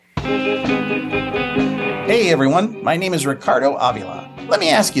Hey everyone, my name is Ricardo Avila. Let me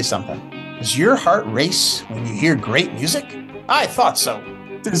ask you something. Does your heart race when you hear great music? I thought so.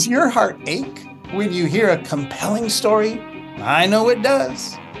 Does your heart ache when you hear a compelling story? I know it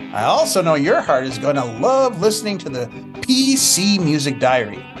does. I also know your heart is going to love listening to the PC Music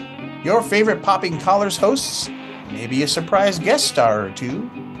Diary. Your favorite Popping Collars hosts, maybe a surprise guest star or two,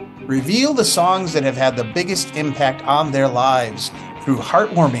 reveal the songs that have had the biggest impact on their lives through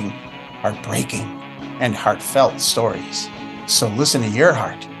heartwarming, heartbreaking, and heartfelt stories. So listen to your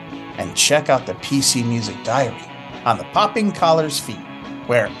heart and check out the PC Music Diary on the Popping Collars feed,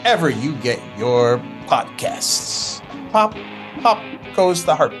 wherever you get your podcasts. Pop, pop goes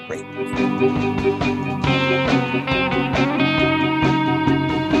the heart rate.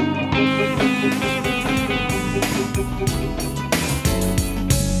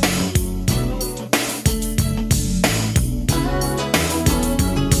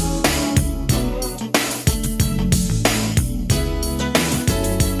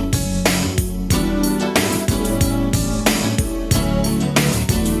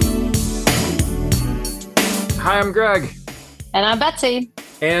 Hi, I'm Greg. And I'm Betsy.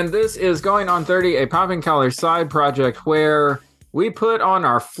 And this is Going on 30, a Popping Collar side project where we put on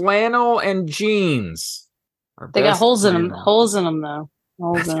our flannel and jeans. They got holes in them. Holes in them, though.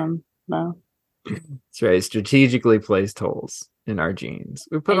 Holes in them, no. That's right. Strategically placed holes in our jeans.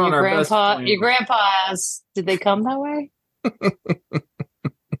 We put on our best. Your grandpa's. Did they come that way?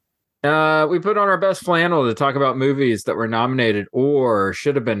 We put on our best flannel to talk about movies that were nominated or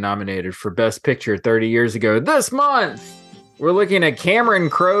should have been nominated for Best Picture 30 years ago. This month, we're looking at Cameron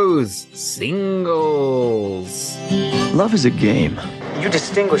Crowe's Singles. Love is a game. You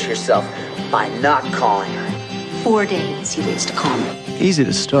distinguish yourself by not calling her. 4 days you waste to call me. Easy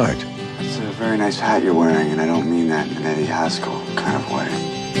to start. It's a very nice hat you're wearing, and I don't mean that in an Eddie Haskell kind of way.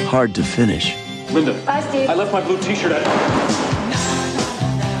 Hard to finish. Linda. Bye, Steve. I left my blue t-shirt at home.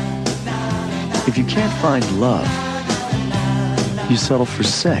 If you can't find love, you settle for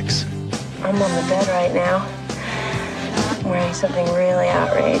sex. I'm on the bed right now. I'm wearing something really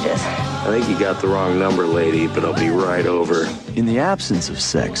outrageous. I think you got the wrong number, lady, but I'll be right over. In the absence of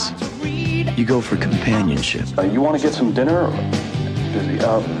sex, you go for companionship. You want to get some dinner? Busy.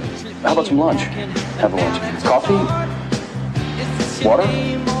 How about some lunch? Have a lunch. Coffee? Water?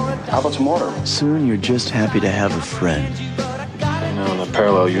 How about some water? Soon you're just happy to have a friend. You know, in a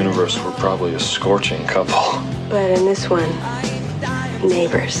parallel universe, we're probably a scorching couple. But in this one,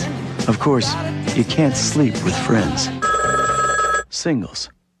 neighbors. Of course, you can't sleep with friends. Singles.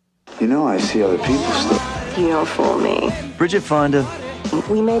 You know, I see other people still. You don't fool me. Bridget Fonda.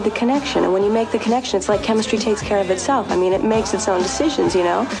 We made the connection, and when you make the connection, it's like chemistry takes care of itself. I mean, it makes its own decisions, you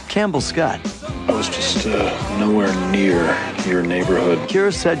know? Campbell Scott. I was just nowhere near your neighborhood.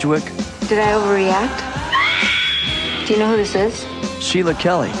 Kira Sedgwick. Did I overreact? Do you know who this is? Sheila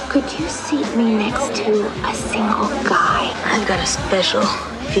Kelly. Could you seat me next to a single guy? I've got a special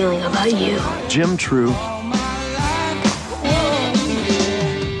feeling about you. Jim True.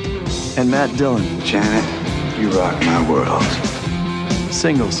 And Matt Dillon. Janet, you rock my world.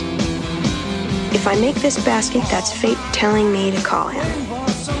 Singles. If I make this basket, that's fate telling me to call him.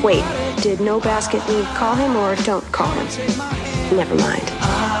 Wait, did no basket mean call him or don't call him? Never mind.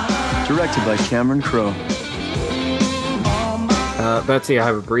 Directed by Cameron Crowe. Betsy, I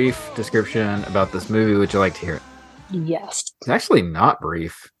have a brief description about this movie. Would you like to hear it? Yes. It's actually not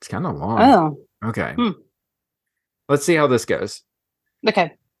brief. It's kind of long. Oh. Okay. Let's see how this goes.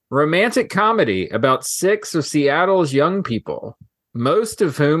 Okay. Romantic comedy about 6 of Seattle's young people, most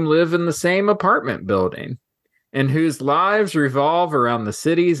of whom live in the same apartment building, and whose lives revolve around the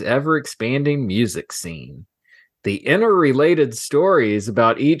city's ever-expanding music scene. The interrelated stories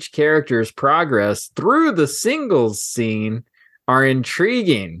about each character's progress through the singles scene are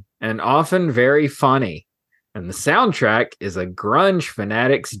intriguing and often very funny. And the soundtrack is a grunge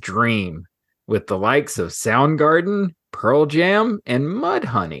fanatic's dream, with the likes of Soundgarden, Pearl Jam, and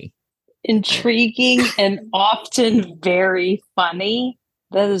Mudhoney. Intriguing and often very funny.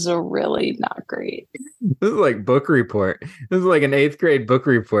 That is a really not great. This is like book report. This is like an 8th grade book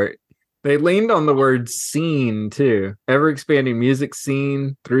report. They leaned on the word scene, too. Ever-expanding music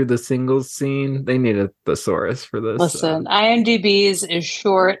scene through the singles scene. They need a thesaurus for this. Listen, IMDb's is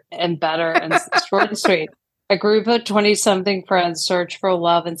short and better and short and sweet. A group of 20-something friends search for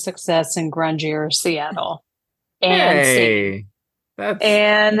love and success in grungier Seattle. And scene.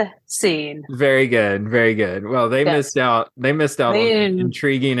 And scene. Very good. Very good. Well, they missed out. They missed out on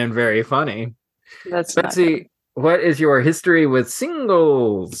intriguing and very funny. That's Betsy, what is your history with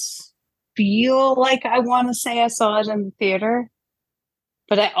singles? Feel like I want to say I saw it in the theater,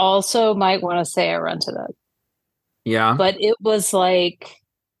 but I also might want to say I rented it. Yeah. But it was like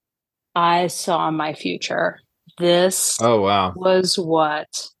I saw my future. This Oh, wow. was what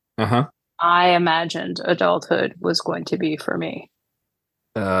Uh-huh. I imagined adulthood was going to be for me.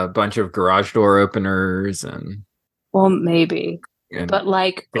 A bunch of garage door openers Well, maybe, and but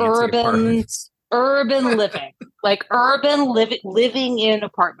like fancy apartments. urban living, like living in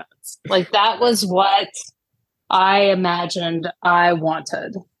apartments. Like that was what I imagined I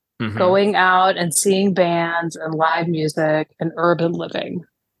wanted. Mm-hmm. Going out and seeing bands and live music and urban living.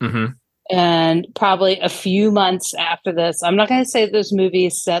 Mm-hmm. And probably a few months after this, I'm not going to say those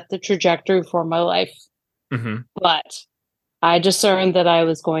movies set the trajectory for my life, Mm-hmm. but I discerned that I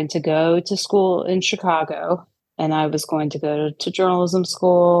was going to go to school in Chicago and I was going to go to journalism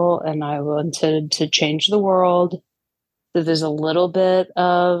school and I wanted to change the world. So there's a little bit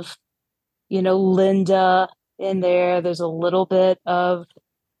of, Linda in there. There's a little bit of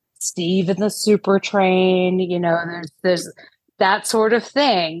Steve in the super train, there's that sort of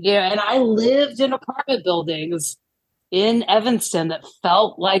thing. And I lived in apartment buildings in Evanston that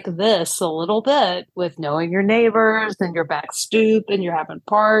felt like this a little bit, with knowing your neighbors and your back stoop and you're having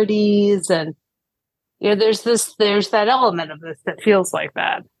parties. And, there's that element of this that feels like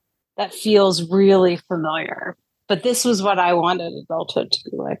that. That feels really familiar. But this was what I wanted adulthood to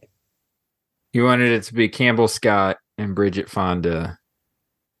be like. You wanted it to be Campbell Scott and Bridget Fonda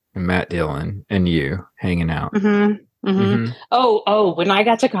and Matt Dillon and you hanging out. Mm-hmm. Mm-hmm. Mm-hmm. Oh, when I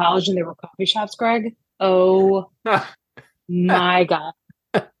got to college and there were coffee shops, Greg. Oh my God.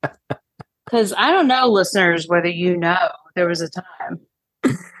 Because I don't know, listeners, whether there was a time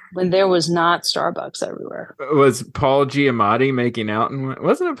when there was not Starbucks everywhere. Was Paul Giamatti making out?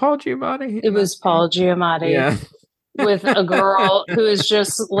 Wasn't it Paul Giamatti? It was Paul Giamatti. Yeah. With a girl who is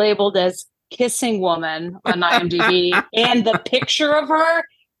just labeled as Kissing Woman on IMDb. And the picture of her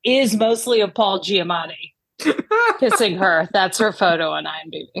is mostly of Paul Giamatti kissing her. That's her photo on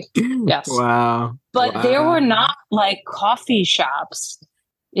IMDb. Yes. Wow. But there were not like coffee shops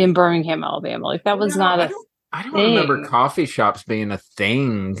in Birmingham, Alabama. Like that was not a I don't thing. remember coffee shops being a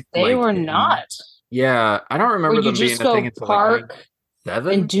thing. They were not. Yeah. I don't remember them being a thing until park like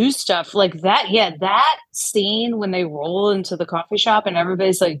 7 and do stuff like that. Yeah, that scene when they roll into the coffee shop and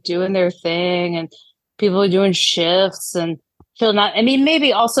everybody's like doing their thing and people are doing shifts and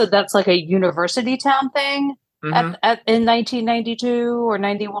maybe also that's like a university town thing in 1992 or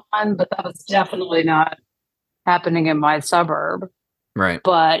 91, but that was definitely not happening in my suburb. Right.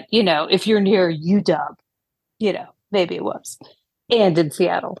 But, if you're near UW, maybe it was. And in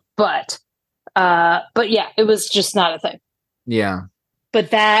Seattle. But yeah, it was just not a thing. Yeah. But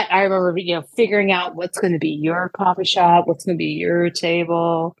that I remember, figuring out what's going to be your coffee shop, what's going to be your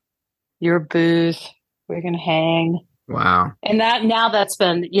table, your booth, where you're going to hang. Wow. And that's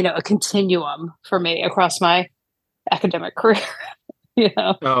been, a continuum for me across my academic career,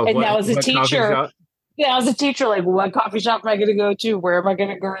 Oh, and now as a teacher, like what coffee shop am I going to go to? Where am I going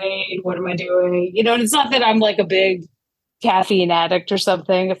to grade? What am I doing? And it's not that I'm like a big caffeine addict or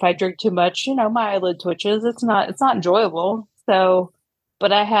something. If I drink too much, my eyelid twitches. It's not enjoyable. So,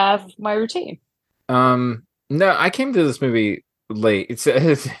 but I have my routine. No, I came to this movie late.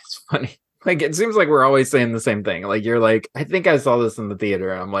 It's funny. Like, it seems like we're always saying the same thing. Like, you're like, I think I saw this in the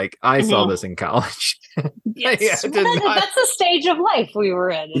theater. I'm like, I saw this in college. Yes. That's the stage of life we were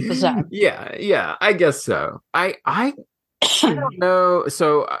in at the time. Yeah, I guess so. I don't know.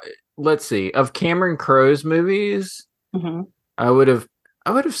 So let's see. Of Cameron Crowe's movies, I would have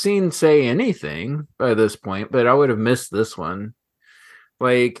seen Say Anything by this point, but I would have missed this one.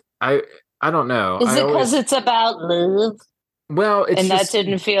 Like, I don't know. Is it because it's about love? Well, that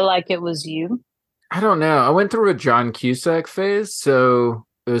didn't feel like it was you? I don't know. I went through a John Cusack phase, so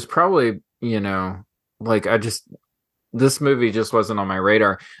it was probably, like this movie just wasn't on my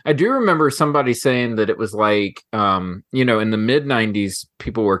radar. I do remember somebody saying that it was like, in the mid 90s,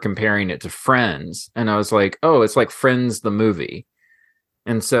 people were comparing it to Friends. And I was like, oh, it's like Friends, the movie.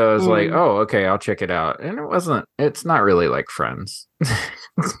 And so I was like, oh, okay, I'll check it out. And it's not really like Friends.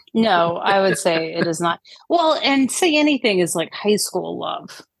 No, I would say it is not. Well, and Say Anything is like high school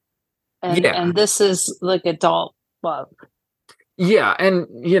love. And this is like adult love. Yeah, and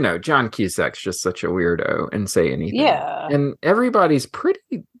John Cusack's just such a weirdo and Say Anything. Yeah. And everybody's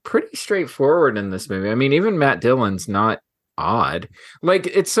pretty straightforward in this movie. I mean, even Matt Dillon's not odd. Like,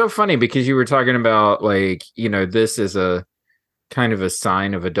 it's so funny because you were talking about like, this is a kind of a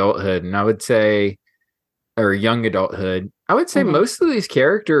sign of adulthood, and I would say, or young adulthood. I would say most of these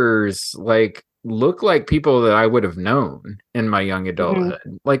characters like look like people that I would have known in my young adulthood.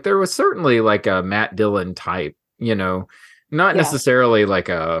 Like, there was certainly like a Matt Dillon type, not necessarily like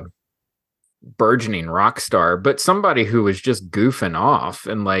a burgeoning rock star, but somebody who was just goofing off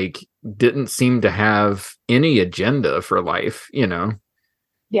and like didn't seem to have any agenda for life, you know?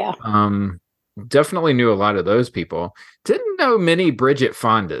 Yeah. Definitely knew a lot of those people. Didn't know many Bridget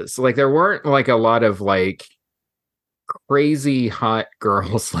Fondas. Like there weren't like a lot of like crazy hot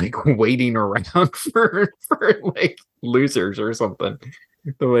girls like waiting around for like losers or something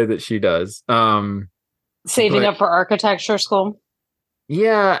the way that she does. Saving up for architecture school.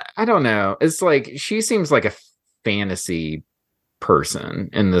 Yeah, I don't know. It's like she seems like a fantasy person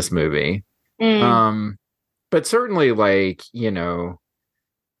in this movie. But certainly like, you know,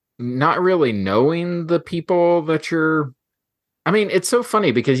 not really knowing the people that you're. I mean, it's so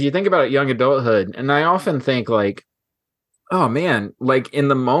funny because you think about young adulthood, and I often think like, oh man, like in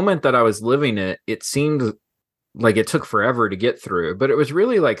the moment that I was living it, it seemed like it took forever to get through, but it was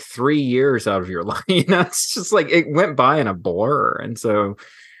really like 3 years out of your life. You know, it's just like it went by in a blur. And so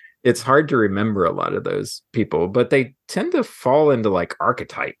it's hard to remember a lot of those people, but they tend to fall into like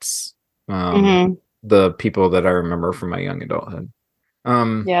archetypes. The people that I remember from my young adulthood.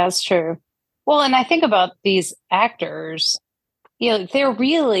 Yeah, that's true. Well, and I think about these actors, you know,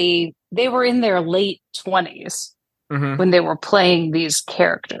 they were in their late 20s when they were playing these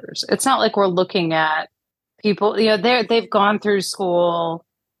characters. It's not like we're looking at people, you know, they've gone through school.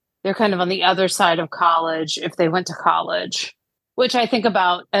 They're kind of on the other side of college if they went to college, which I think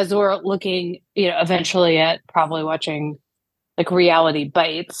about as we're looking, you know, eventually at probably watching like Reality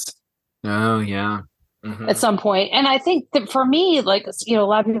Bites. Oh, yeah. At some point. And I think that for me, like, you know, a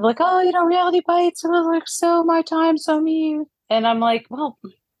lot of people are like, oh, you know, Reality Bites, it was like so my time, so me. And I'm like, well,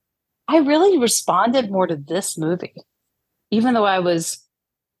 I really responded more to this movie, even though I was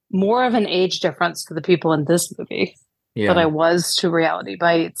more of an age difference to the people in this movie than I was to Reality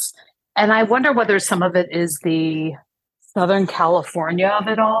Bites. And I wonder whether some of it is the Southern California of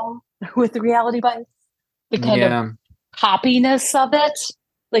it all with the Reality Bites, the kind of poppiness of it.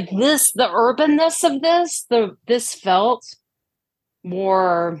 Like this, the urbanness of this felt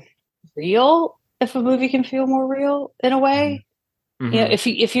more real. If a movie can feel more real in a way, you know, if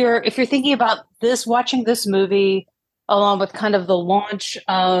you're thinking about this, watching this movie along with kind of the launch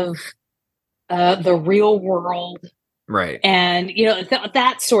of the Real World, right? And you know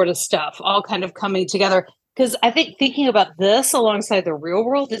that sort of stuff, all kind of coming together. Because I think thinking about this alongside the Real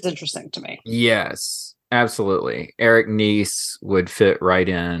World is interesting to me. Yes. Absolutely. Eric Nies would fit right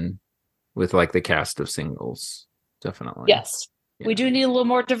in with like the cast of Singles. Definitely. Yes. Yeah. We do need a little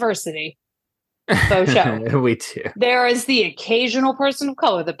more diversity. Faux show. We do. There is the occasional person of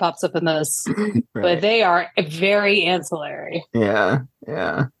color that pops up in this, right. But they are very ancillary. Yeah.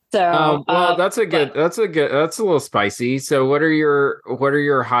 Yeah. So well, that's a little spicy. So what are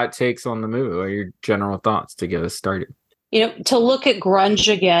your hot takes on the movie? What are your general thoughts to get us started? You know, to look at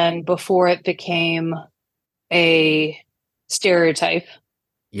grunge again before it became a stereotype.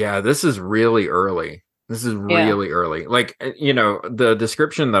 Yeah, this is really early. Early. Like, you know, the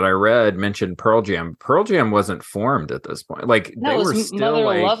description that I read mentioned Pearl Jam. Pearl Jam wasn't formed at this point. Like, no, they were still Mother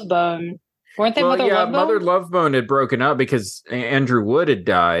like Love Bone. Weren't they Mother Love Bone? Mother Love Bone had broken up because Andrew Wood had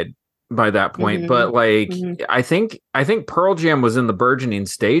died by that point. But like, I think Pearl Jam was in the burgeoning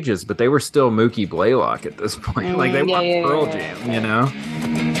stages, but they were still Mookie Blaylock at this point. Like, they weren't Pearl Jam, you know?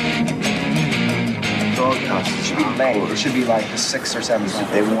 It should be late. It should be like the 6th or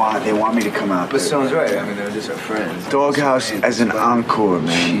 7th. They want me to come out. But Stone's right. I mean, they're just our friends. Doghouse as an encore,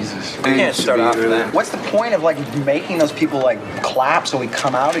 man. Jesus. We can't start off with that. What's the point of like making those people like clap so we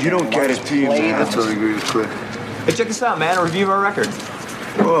come out again? You don't get it, Pete, man. I totally agree with Cliff. Hey, check this out, man. A review of our record.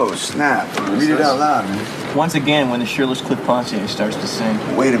 Whoa, snap. Read it out loud, man. Once again, when the shirtless Cliff Pontier starts to sing.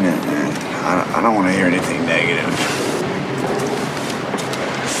 Wait a minute, man. I don't want to hear anything negative.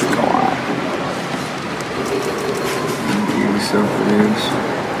 Go on. Self-release.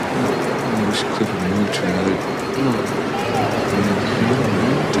 I wish Cliff really tried it.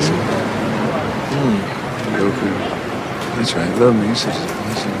 Goku. That's right. Love me. It's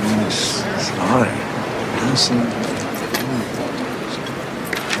hard.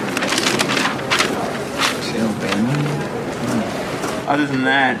 Other than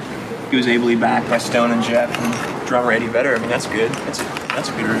that, he was ably backed by Stone and Jeff and drummer Eddie Vedder. I mean, that's good. That's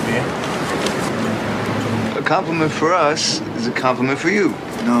a good review. A compliment for us is a compliment for you.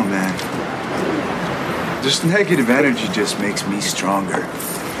 No, man. This negative energy just makes me stronger.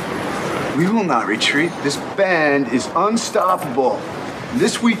 We will not retreat. This band is unstoppable.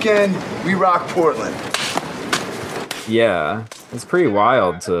 This weekend, we rock Portland. Yeah, it's pretty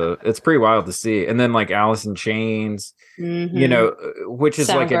wild to see. And then like Alice in Chains, which is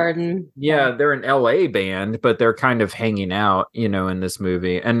like Soundgarden. they're an LA band, but they're kind of hanging out, in this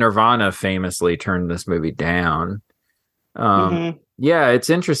movie. And Nirvana famously turned this movie down. Yeah, it's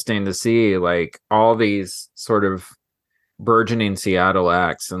interesting to see like all these sort of burgeoning Seattle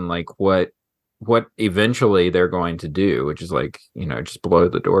acts and like what eventually they're going to do, which is like, just blow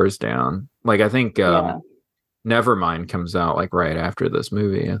the doors down. Like I think Nevermind comes out like right after this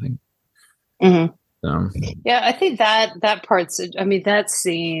movie, I think. Yeah, I think that part's, I mean, that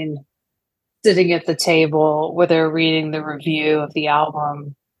scene sitting at the table where they're reading the review of the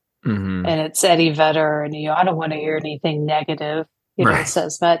album and it's Eddie Vedder and, I don't want to hear anything negative,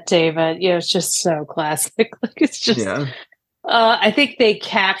 says Matt Damon. It's just so classic. Like it's just, I think they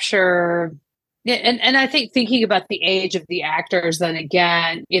capture, and I think thinking about the age of the actors, then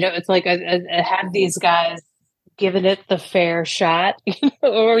again, it's like I have these guys given it the fair shot,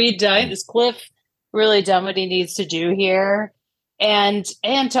 or are you done? Is Cliff really done what he needs to do here? And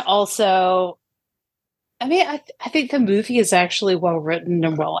to also, I mean, I think the movie is actually well written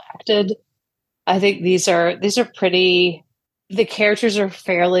and well acted. I think these are pretty. The characters are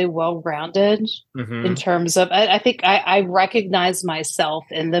fairly well rounded in terms of. I think I recognize myself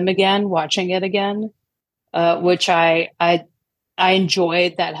in them again, watching it again, which I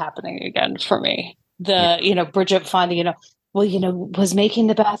enjoyed that happening again for me. Bridget finding, was making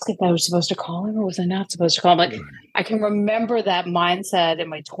the basket that I was supposed to call him, or was I not supposed to call him? Like, I can remember that mindset in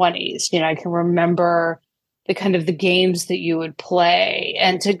my 20s. I can remember the kind of the games that you would play,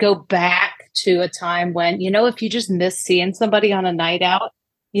 and to go back to a time when, if you just miss seeing somebody on a night out,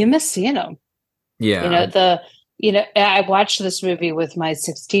 you miss seeing them. Yeah. I watched this movie with my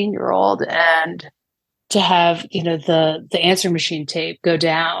 16-year-old, and to have, the answer machine tape go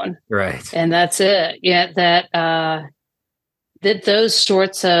down. Right. And that's it. Yeah. That those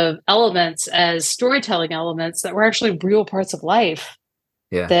sorts of elements as storytelling elements that were actually real parts of life.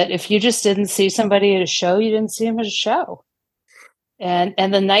 Yeah. That if you just didn't see somebody at a show, you didn't see them at a show. And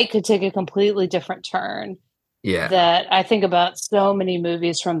the night could take a completely different turn. Yeah. That I think about so many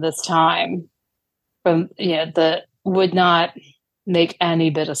movies from this time that would not make any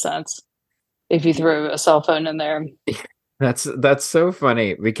bit of sense if you threw a cell phone in there. That's so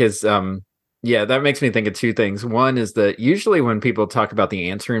funny because that makes me think of two things. One is that usually when people talk about the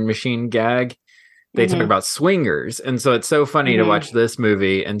answering machine gag, they talk about swingers. And so it's so funny to watch this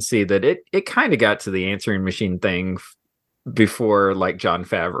movie and see that it kind of got to the answering machine thing before like Jon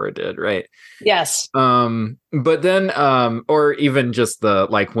Favreau did, right? Yes. But then or even just the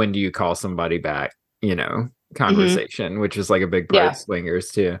like, when do you call somebody back, conversation, which is like a big part of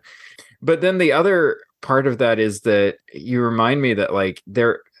swingers too. But then the other part of that is that you remind me that like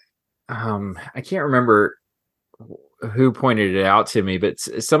there, I can't remember who pointed it out to me, but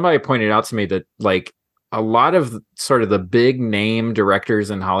somebody pointed out to me that like a lot of sort of the big name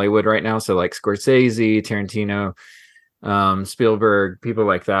directors in Hollywood right now, so like Scorsese, Tarantino, Spielberg, people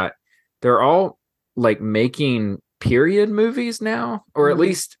like that, they're all like making period movies now, or at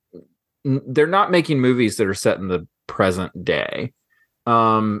least they're not making movies that are set in the present day.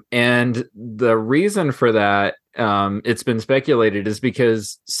 And the reason for that, it's been speculated, is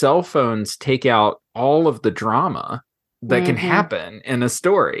because cell phones take out all of the drama that can happen in a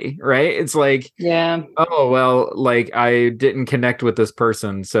story, right? It's like, oh, well, like I didn't connect with this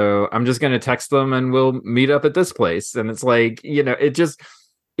person, so I'm just going to text them and we'll meet up at this place. And it's like, it just,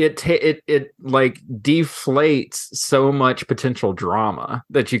 it like deflates so much potential drama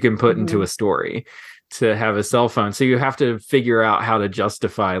that you can put into a story to have a cell phone. So you have to figure out how to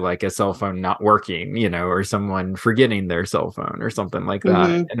justify like a cell phone not working, or someone forgetting their cell phone or something like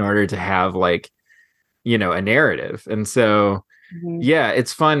that in order to have like, a narrative. And so,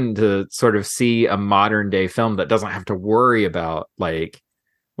 it's fun to sort of see a modern day film that doesn't have to worry about like,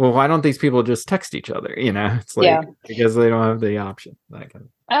 well, why don't these people just text each other? It's like, because they don't have the option. That kind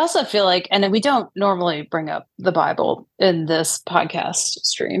of. I also feel like, and we don't normally bring up the Bible in this podcast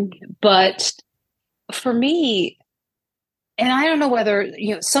stream, but for me, and I don't know whether,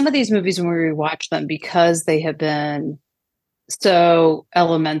 some of these movies when we rewatch them, because they have been so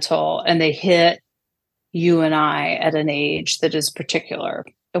elemental and they hit you and I at an age that is particular.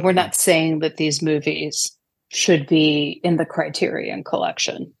 And we're not saying that these movies should be in the Criterion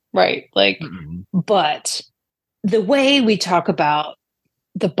collection, right? Like, but the way we talk about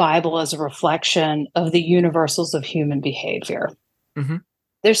the Bible as a reflection of the universals of human behavior,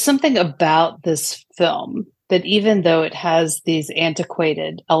 there's something about this film that, even though it has these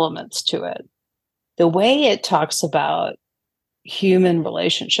antiquated elements to it, the way it talks about human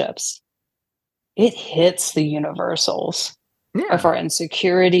relationships it hits the universals of our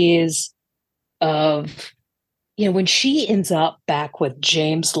insecurities, of, when she ends up back with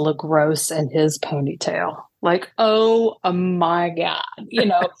James LaGrosse and his ponytail, like, oh my God,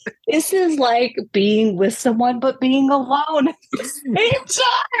 this is like being with someone, but being alone at the same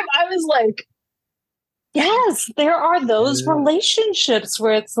time. I was like, yes, there are those relationships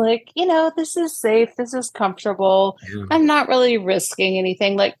where it's like, this is safe, this is comfortable. Yeah. I'm not really risking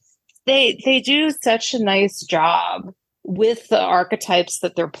anything. Like they do such a nice job with the archetypes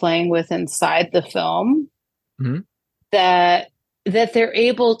that they're playing with inside the film, that they're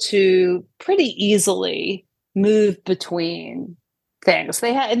able to pretty easily move between things.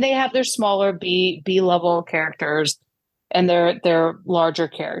 They have their smaller B level characters and their larger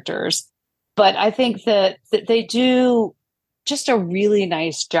characters. But I think that they do just a really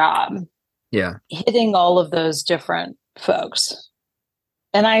nice job hitting all of those different folks.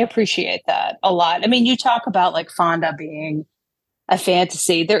 And I appreciate that a lot. I mean, you talk about like Fonda being a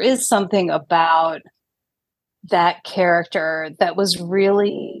fantasy. There is something about that character that was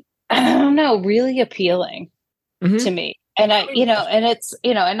really, I don't know, really appealing to me. And and it's,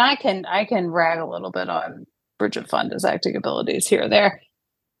 and I can rag a little bit on Bridget Fonda's acting abilities here or there.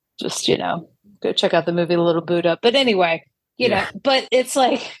 Just, go check out the movie Little Buddha. But anyway, but it's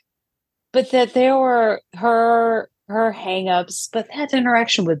like, but that there were her hangups, but that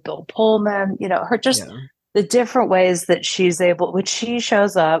interaction with Bill Pullman, her just the different ways that she's able, when she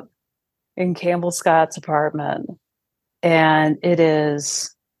shows up in Campbell Scott's apartment, and it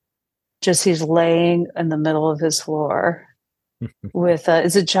is just, he's laying in the middle of his floor with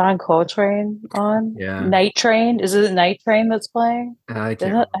is it John Coltrane on? Night Train? Is it Night Train that's playing? I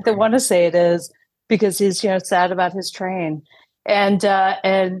don't want to say it is, because he's sad about his train, and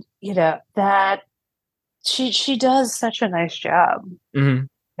that she does such a nice job.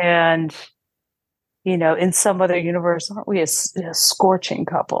 And in some other universe, aren't we a scorching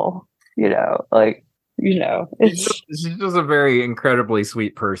couple? She's just a very incredibly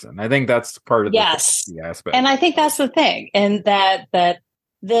sweet person. I think that's part of the aspect. And I think that's the thing. And that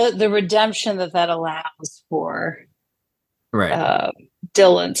the redemption that allows for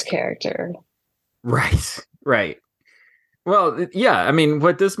Dylan's character. Right. Well, yeah, I mean,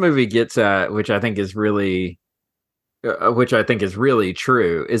 what this movie gets at, which I think is really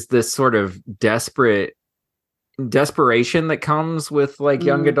true, is this sort of desperation that comes with like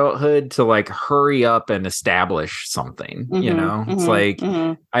young adulthood to like hurry up and establish something. It's like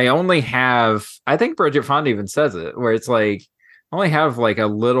I think Bridget Fonda even says it, where it's like, I only have like a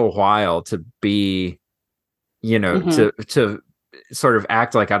little while to be, to sort of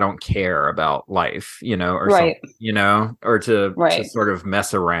act like I don't care about life, or something, or to sort of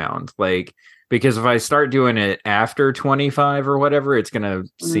mess around, like, because if I start doing it after 25 or whatever, it's going to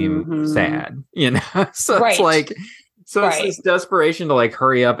seem sad, so it's like, it's this desperation to like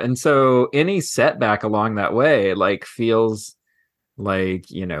hurry up. And so any setback along that way, like, feels like,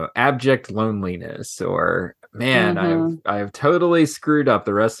 abject loneliness, or man, I've totally screwed up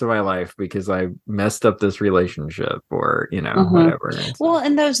the rest of my life because I messed up this relationship, or, whatever. Well,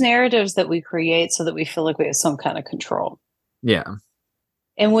 and those narratives that we create so that we feel like we have some kind of control. Yeah.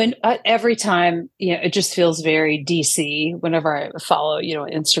 And when every time, it just feels very DC whenever I follow,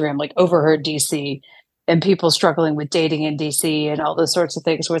 Instagram, like Overheard DC, and people struggling with dating in DC and all those sorts of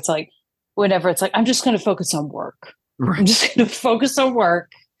things, where it's like, whenever it's like, I'm just going to focus on work. I'm just going to focus on work.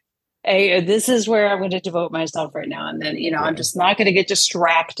 Hey, this is where I'm going to devote myself right now. And then, I'm just not going to get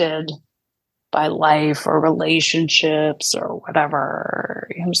distracted by life or relationships or whatever.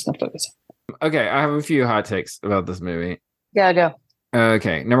 I'm just going to focus. Okay. I have a few hot takes about this movie. Yeah, go.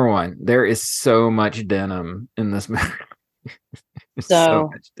 Okay, number one, there is so much denim in this movie. so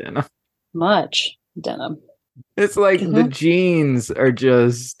much denim. It's like the jeans are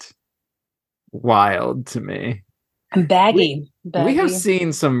just wild to me. And baggy. We have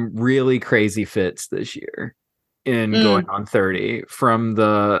seen some really crazy fits this year in Going on 30, from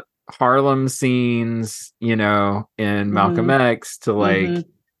the Harlem scenes, in Malcolm X, to like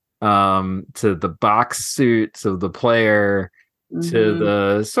to the box suits of the player, to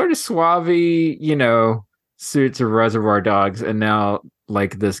the sort of suave, suits of Reservoir Dogs, and now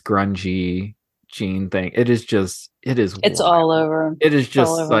like this grungy jean thing. It's wild. All over. It is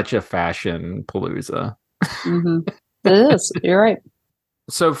just such a fashion palooza. It is. You're right.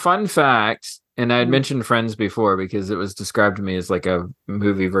 So, fun fact, and I had mentioned Friends before because it was described to me as like a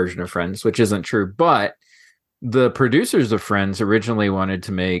movie version of Friends, which isn't true, but the producers of Friends originally wanted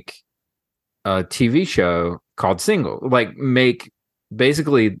to make a TV show called Single, like make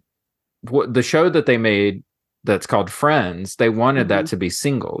basically what the show that they made that's called Friends, they wanted that to be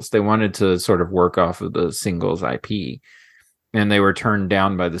singles. They wanted to sort of work off of the singles IP, and they were turned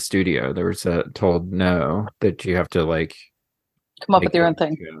down by the studio. They were told no, that you have to like come up with your own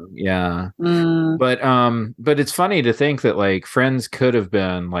thing. Yeah. But it's funny to think that like Friends could have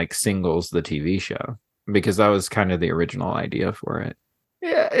been like Singles, the TV show, because that was kind of the original idea for it.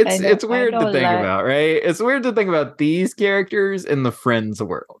 Yeah, it's weird to think about, right? It's weird to think about these characters in the Friends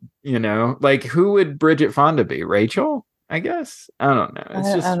world, you know? Like, who would Bridget Fonda be? Rachel? I guess. I don't know.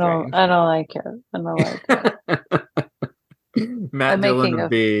 It's just strange. I don't like it. I don't like it. Matt Dillon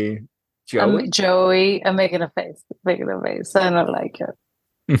would be Joey. Joey. I'm making a face. I don't like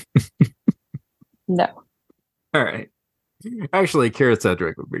it. No. All right. Actually, Kira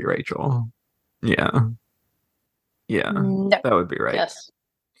Sedgwick would be Rachel. Yeah. Yeah. No. That would be right. Yes.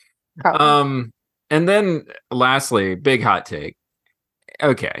 Probably. And then lastly, big hot take.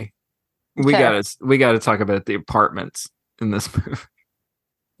 Okay. We gotta talk about the apartments in this movie.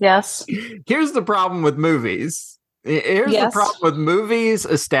 Yes. Here's the problem with movies. The problem with movies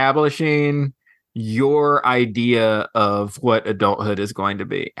establishing your idea of what adulthood is going to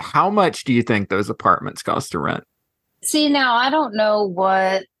be. How much do you think those apartments cost to rent? See, now I don't know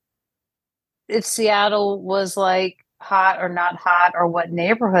if Seattle was like hot or not hot, or what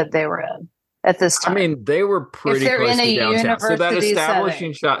neighborhood they were in at this time. I mean, they were pretty close to downtown. So that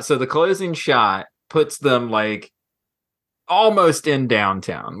establishing shot, so the closing shot puts them like almost in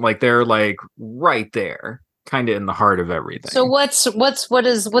downtown. Like they're like right there, kind of in the heart of everything. So what's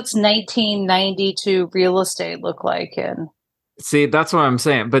 1992 real estate look like in? See, that's what I'm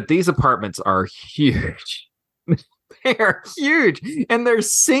saying. But these apartments are huge. They're huge, and they're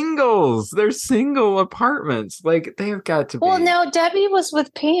singles. They're single apartments. Like they've got to be. Well, no, Debbie was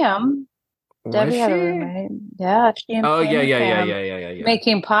with Pam. Debbie had a roommate. Yeah, she and Pam yeah.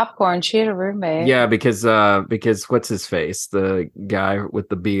 Making popcorn. She had a roommate. Yeah, because what's his face? The guy with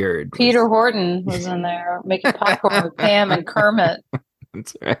the beard. Peter Horton was in there making popcorn with Pam and Kermit.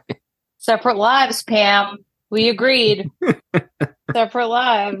 That's right. Separate lives, Pam. We agreed. Separate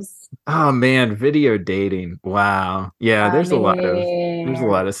lives. Oh man, video dating. Wow. Yeah, there's a lot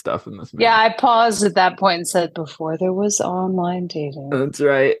of stuff in this movie. Yeah, I paused at that point and said, before there was online dating. That's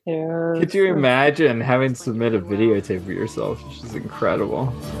right. Could you imagine having to submit a videotape for yourself? Which is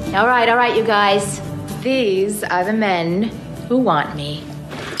incredible. All right, you guys. These are the men who want me.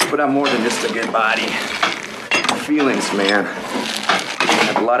 But I'm more than just a good body. Feelings, man.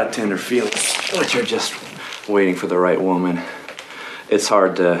 I have a lot of tender feelings, which are just waiting for the right woman. It's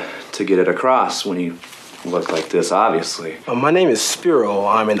hard to get it across when you look like this, obviously. My name is Spiro.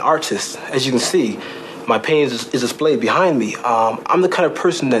 I'm an artist. As you can see, my painting is displayed behind me. I'm the kind of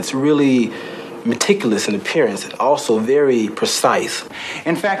person that's really meticulous in appearance and also very precise.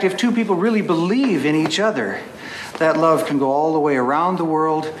 In fact, if two people really believe in each other, that love can go all the way around the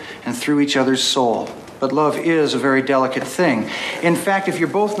world and through each other's soul. But love is a very delicate thing. In fact, if you're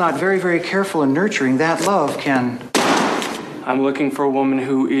both not very, very careful and nurturing, that love can... I'm looking for a woman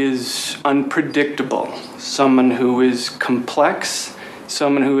who is unpredictable, someone who is complex,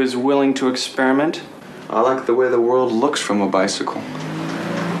 someone who is willing to experiment. I like the way the world looks from a bicycle.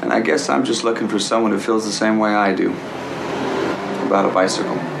 And I guess I'm just looking for someone who feels the same way I do about a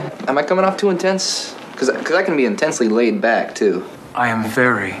bicycle. Am I coming off too intense? Because I can be intensely laid back, too. I am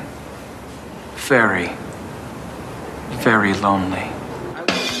very, very, very lonely.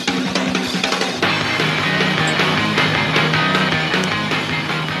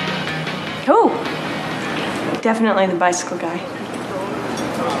 Oh, definitely the bicycle guy.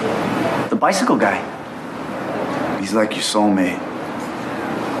 The bicycle guy? He's like your soulmate.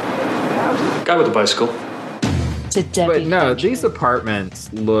 Guy with a bicycle. But no, these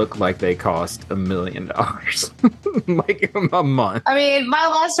apartments look like they cost $1 million, like a month. I mean, my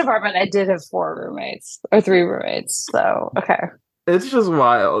last apartment, I did have 4 roommates or 3 roommates. So, okay. It's just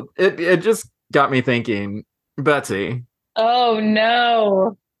wild. It just got me thinking, Betsy. Oh,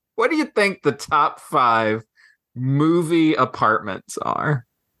 no. What do you think the top 5 movie apartments are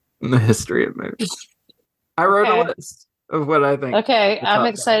in the history of movies? I wrote a list of what I think. Okay, I'm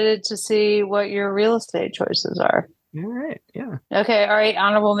excited to see what your real estate choices are. All right, yeah. Okay, all right,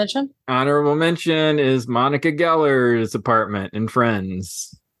 honorable mention? Honorable mention is Monica Geller's apartment in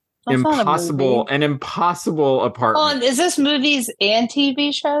Friends. An impossible apartment. Oh, is this movies and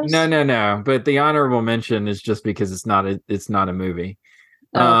TV shows? No. But the honorable mention is just because it's not a movie.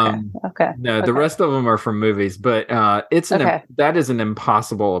 Okay. No, the rest of them are from movies, but that is an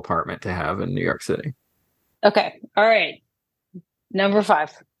impossible apartment to have in New York City. Okay. All right. Number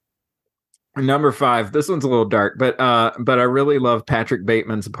 5. Number 5. This one's a little dark, but I really love Patrick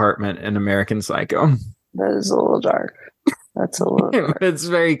Bateman's apartment in American Psycho. That is a little dark. That's a little dark. It's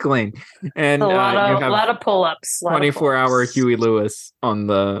very clean. And a you have lot of pull-ups. 24-hour Huey Lewis on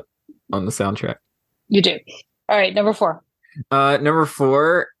the soundtrack. You do. All right, number 4. Number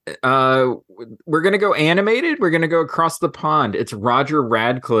 4, we're gonna go animated. We're gonna go across the pond. It's Roger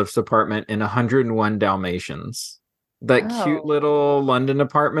Radcliffe's apartment in 101 Dalmatians. That cute little London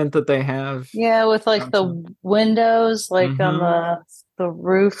apartment that they have. Yeah, with like the windows, like on the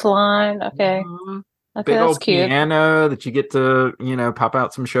roof line. Okay. Okay, Big that's old cute. piano that you get to, pop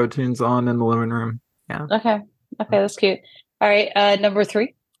out some show tunes on in the living room. Yeah. Okay, that's cute. All right, number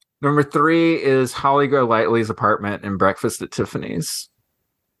 3. Number 3 is Holly Golightly's apartment in Breakfast at Tiffany's.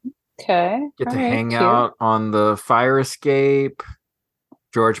 Okay. Get to hang out on the fire escape.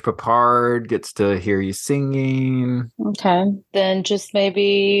 George Papard gets to hear you singing. Okay. Then just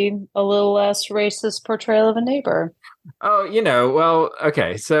maybe a little less racist portrayal of a neighbor. Oh, well,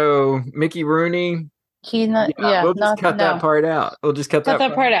 okay. So Mickey Rooney. We'll just cut that part out. We'll just cut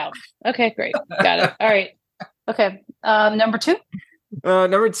that part out. Okay, great. Got it. All right. Okay. Number 2.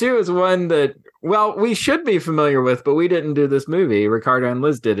 Number 2 is one that, we should be familiar with, but we didn't do this movie. Ricardo and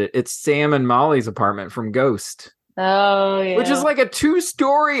Liz did it. It's Sam and Molly's apartment from Ghost. Oh, yeah. Which is like a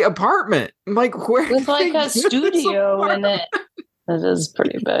 2-story apartment. Like, where with like a studio in it. It is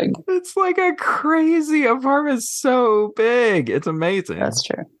pretty big. It's like a crazy apartment. It's so big. It's amazing. That's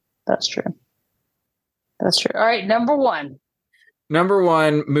true. All right, number 1. Number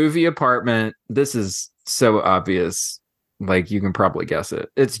 1, movie apartment. This is so obvious. Like, you can probably guess it.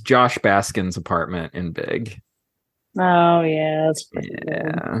 It's Josh Baskin's apartment in Big. Oh, yeah. That's pretty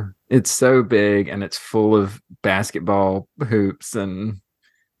big. It's so big, and it's full of basketball hoops and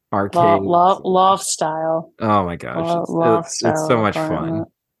arcades. Loft style. Oh, my gosh. It's so much fun.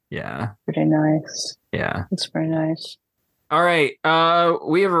 Yeah. Pretty nice. Yeah. It's pretty nice. All right.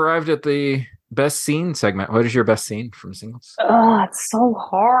 We have arrived at the best scene segment. What is your best scene from Singles? Oh, it's so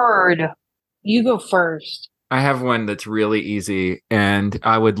hard. You go first. I have one that's really easy, and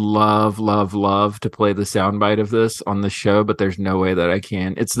I would love, love, love to play the soundbite of this on the show, but there's no way that I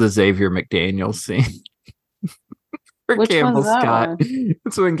can. It's the Xavier McDaniel scene. Which Campbell one's that Scott. one?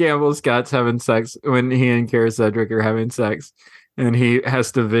 It's when Campbell Scott's having sex, when he and Kara Sedgwick are having sex, and he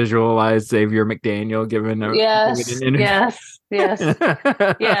has to visualize Xavier McDaniel giving an interview. Yes.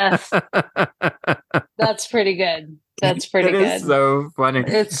 That's pretty good. That's pretty good. It is so funny.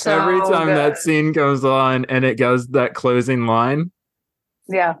 It's so every time good. that scene comes on and it goes that closing line.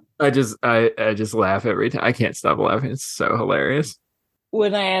 Yeah. I just laugh every time. I can't stop laughing. It's so hilarious.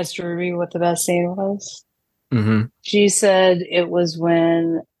 When I asked Ruby what the best scene was, Mm-hmm. she said it was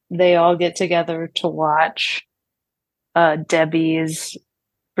when they all get together to watch Debbie's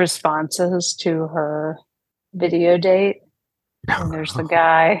responses to her video date. And there's the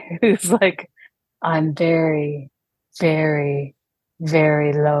guy who's like, I'm very, very,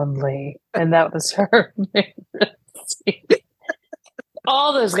 very lonely. And that was her favorite scene.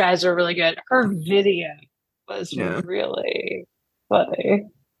 All those guys are really good. Her video was really funny.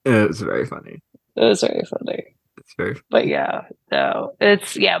 It was very funny. It was very funny. It's very funny.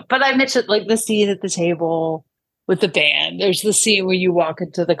 But but I mentioned like the scene at the table with the band. There's the scene where you walk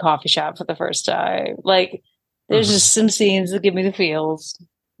into the coffee shop for the first time. Like there's just some scenes that give me the feels.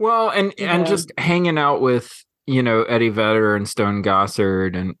 Well, and just hanging out with, Eddie Vedder and Stone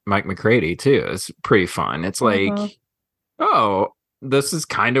Gossard and Mike McCready too is pretty fun. It's like, oh, this is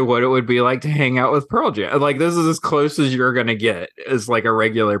kind of what it would be like to hang out with Pearl Jam. Like this is as close as you're going to get as like a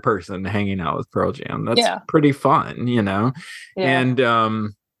regular person hanging out with Pearl Jam. That's pretty fun, Yeah. And,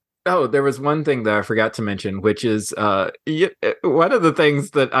 there was one thing that I forgot to mention, which is one of the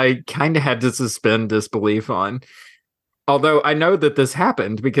things that I kind of had to suspend disbelief on, although I know that this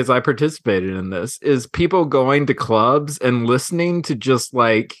happened because I participated in this, is people going to clubs and listening to just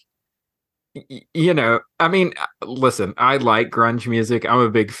like, I mean, listen, I like grunge music. I'm a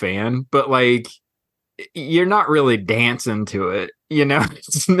big fan, but like, you're not really dancing to it.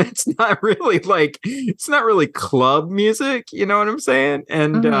 It's not really like, it's not really club music. You know what I'm saying?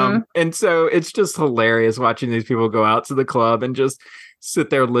 And, and so it's just hilarious watching these people go out to the club and just sit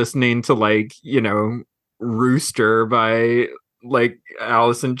there listening to like, Rooster by like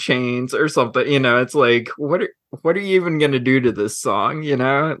Alice in Chains or something. It's like, what are you even going to do to this song?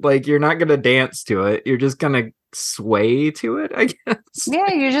 Like you're not going to dance to it. You're just going to sway to it, I guess.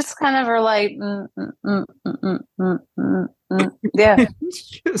 Yeah, you just kind of are like, yeah.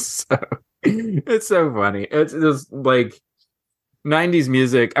 It's so funny. It's just like 90s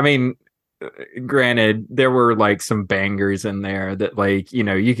music. I mean, granted, there were like some bangers in there that like,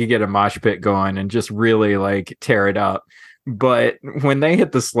 you could get a mosh pit going and just really like tear it up. But when they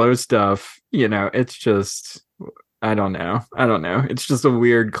hit the slow stuff, it's just, I don't know. It's just a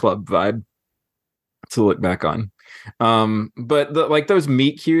weird club vibe to look back on. But like those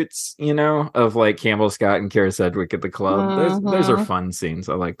meet cutes, of like Campbell Scott and Kara Sedgwick at the club. Those are fun scenes.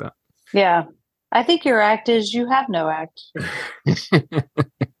 I like that. Yeah. I think your act is you have no act.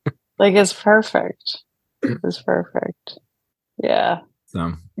 Like it's perfect. It's perfect. Yeah.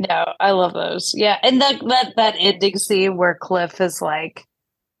 So no, I love those. Yeah. And that ending scene where Cliff is like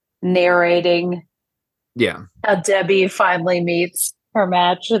narrating how Debbie finally meets her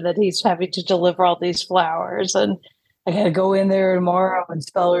match and that he's having to deliver all these flowers and I gotta go in there tomorrow and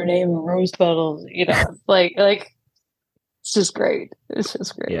spell her name in rose petals, like it's just great. It's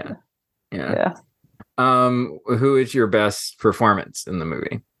just great. Yeah. Who is your best performance in the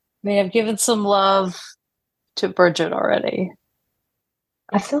movie? I mean, I've given some love to Bridget already.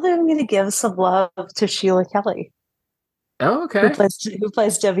 I feel like I'm going to give some love to Sheila Kelly. Oh, okay. Who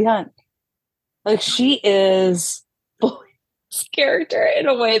plays Debbie Hunt. Like, she is this character in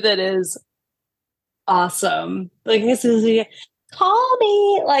a way that is awesome. Like, this is, call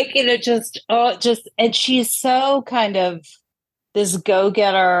me. Like, and she's so kind of this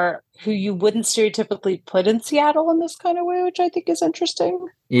go-getter who you wouldn't stereotypically put in Seattle in this kind of way, which I think is interesting.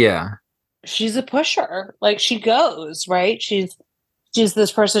 Yeah. She's a pusher. Like, she goes, right? She's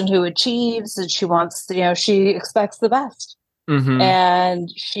this person who achieves and she wants, she expects the best. Mm-hmm. And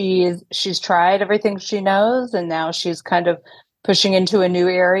she's tried everything she knows, and now she's kind of pushing into a new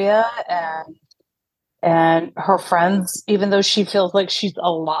area. And her friends, even though she feels like she's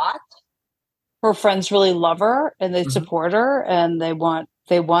a lot, her friends really love her and they support her and they want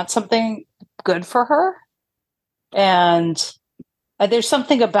something good for her. And there's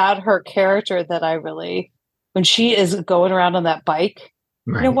something about her character that I really, when she is going around on that bike,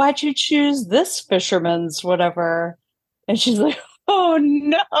 why'd you choose this fisherman's whatever? And she's like, oh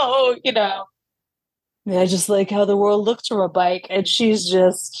no, I just like how the world looks from a bike, and she's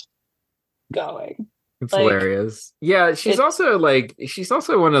just going. It's hilarious. Yeah, she's also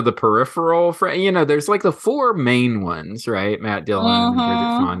one of the peripheral there's like the four main ones, right? Matt Dillon,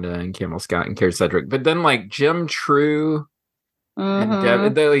 Bridget Fonda, and Campbell Scott and Kara Sedgwick. But then like Jim True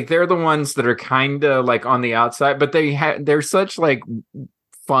and they're the ones that are kind of like on the outside, but they're such like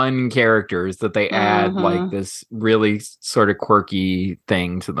fun characters that they add like this really sort of quirky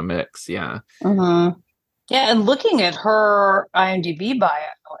thing to the mix. Yeah. Yeah, and looking at her IMDb bio,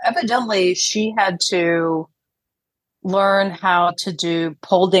 evidently she had to learn how to do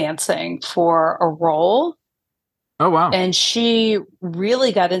pole dancing for a role. Oh, wow. And she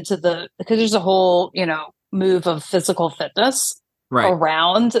really got into because there's a whole, move of physical fitness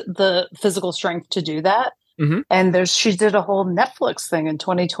around the physical strength to do that. Mm-hmm. And she did a whole Netflix thing in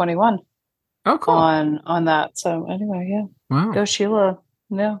 2021. Oh, cool. On that. So anyway, yeah. Wow. Go Sheila.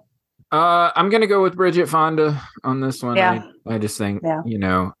 Yeah. I'm gonna go with Bridget Fonda on this one. Yeah. I just think,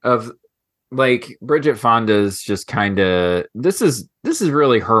 of like Bridget Fonda's just kind of this is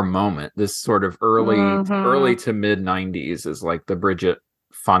really her moment. This sort of early to mid 90s is like the Bridget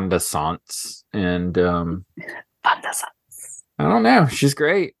Fonda-sance. And Fonda-sance. I don't know. She's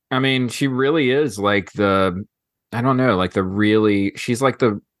great. I mean, she really is like she's like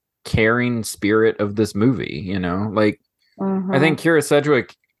the caring spirit of this movie, like I think Kara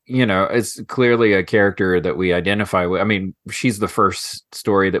Sedgwick, is clearly a character that we identify with. I mean, she's the first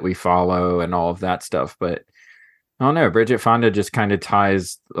story that we follow and all of that stuff, but I don't know. Bridget Fonda just kind of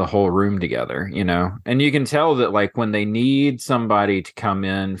ties the whole room together, and you can tell that like when they need somebody to come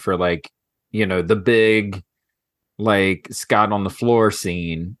in for like, the big, like Scott on the floor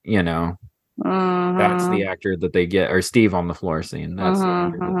scene, that's the actor that they get, or Steve on the floor scene. That's the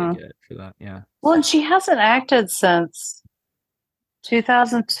actor that they get for that. Yeah. Well, and she hasn't acted since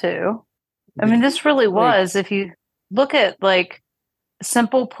 2002. I mean, this really was, if you look at like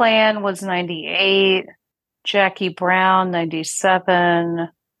Simple Plan was 98, Jackie Brown 97,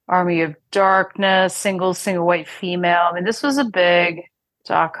 Army of Darkness, Single White Female. I mean, this was a big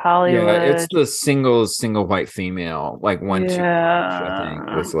Doc Hollywood. Yeah, it's the single white female, like 1-2 I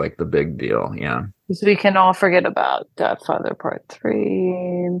think was like the big deal. Yeah. Because we can all forget about Godfather Part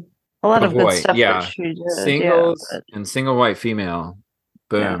 3. A lot of good stuff that she did. Singles and Single White Female.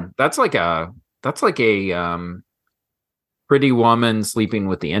 Boom. Yeah. That's like a Pretty Woman Sleeping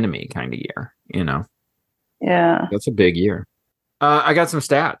with the Enemy kind of year, Yeah. That's a big year. I got some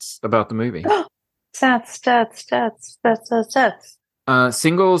stats about the movie. Stats.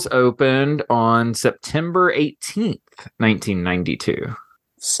 Singles opened on September 18th, 1992.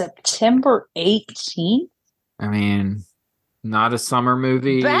 September 18th? I mean, not a summer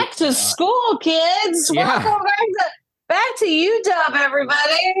movie. Back to school, kids. Yeah. Welcome back Back to you, Dub,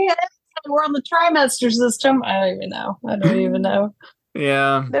 everybody. We're on the trimester system. I don't even know.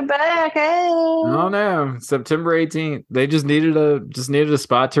 Yeah. They're back. Hey. Oh no. September 18th. They just needed a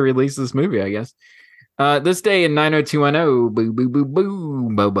spot to release this movie, I guess. This day in 90210. Boo boo boo boo.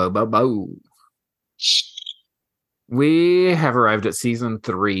 Bo bo bo bo. We have arrived at season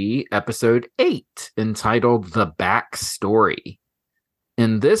 3, episode 8, entitled The Backstory.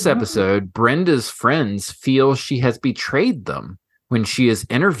 In this episode, Brenda's friends feel she has betrayed them when she is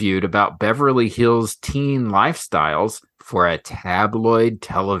interviewed about Beverly Hills teen lifestyles for a tabloid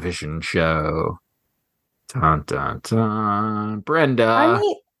television show. Dun, dun, dun. Brenda.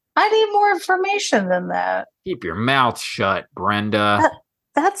 I need more information than that. Keep your mouth shut, Brenda.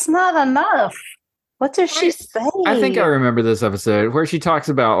 That's not enough. What does she say? I think I remember this episode where she talks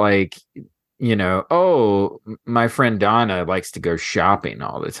about, like, you know, oh, my friend Donna likes to go shopping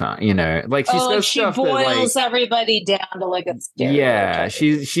all the time. You know, like she says she stuff boils that, like, everybody down to like a stereotype. yeah,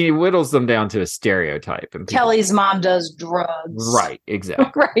 she whittles them down to a stereotype. And Kelly's mom does drugs. Right, exactly.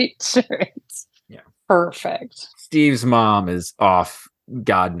 Right. Yeah. Perfect. Steve's mom is off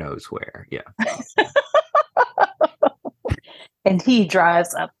God knows where. Yeah. And he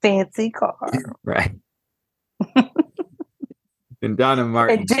drives a fancy car. Right. And Donna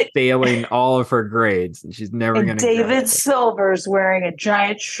Martin's failing all of her grades, and she's never going to. David Silver's wearing a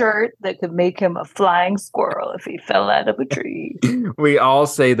giant shirt that could make him a flying squirrel if he fell out of a tree. We all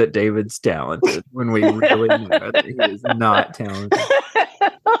say that David's talented when we really know that he is not talented.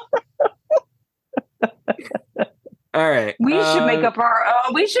 All right. We should make up our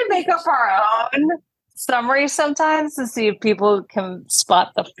own. We should make up our own summary sometimes to see if people can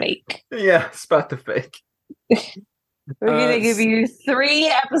spot the fake. Yeah, spot the fake. We're going to give you 3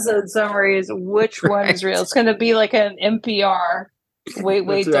 episode summaries. Which one is real? It's going to be like an NPR.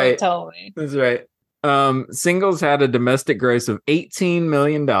 Wait, don't tell me. That's right. Singles had a domestic gross of $18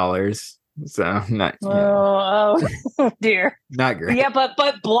 million. So not. Oh dear. Not great. Yeah, but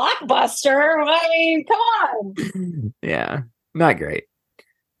Blockbuster. I mean, come on. Yeah, not great.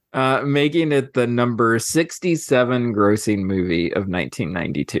 Making it the number 67 grossing movie of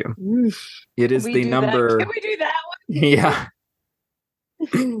 1992. It is the number. Can we do that one? Yeah.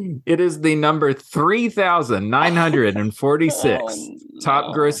 It is the number 3,946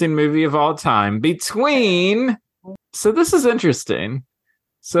 top grossing movie of all time between. So this is interesting.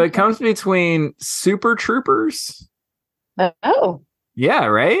 So it comes between Super Troopers. Oh. Yeah,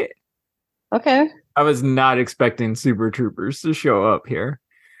 right? Okay. I was not expecting Super Troopers to show up here.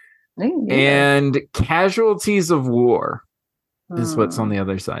 And Casualties of War is what's on the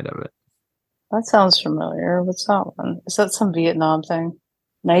other side of it. That sounds familiar. What's that one? Is that some Vietnam thing?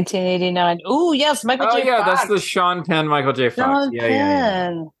 1989. Oh, yes, Michael J. Fox. Oh, yeah, that's the Sean Penn, Michael J. Fox. Sean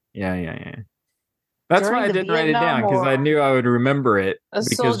Penn. Yeah. That's why I didn't write it down, because I knew I would remember it. A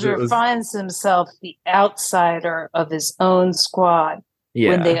soldier finds himself the outsider of his own squad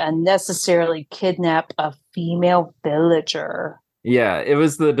when they unnecessarily kidnap a female villager. Yeah, it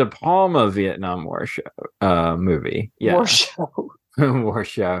was the De Palma Vietnam War show movie. Yeah. War show. War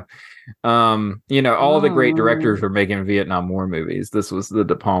show. You know, all the great directors were making Vietnam War movies. This was the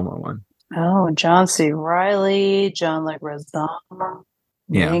De Palma one. Oh, John C. Reilly, John Leguizamo,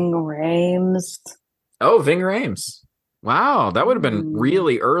 Ving Rhames. Oh, Ving Rhames. Wow, that would have been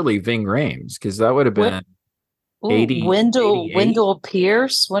really early Ving Rhames, because that would have been 80. Wendell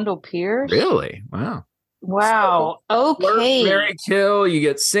Pierce. Really? Wow. Wow. Okay. Flirt, Marry, Kill. You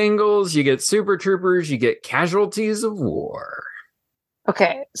get Singles. You get Super Troopers. You get Casualties of War.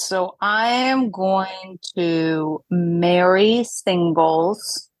 Okay, so I am going to marry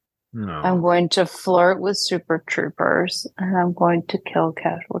Singles. No. I'm going to flirt with Super Troopers, and I'm going to kill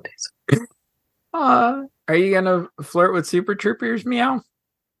Casualties. Are you gonna flirt with Super Troopers? Meow.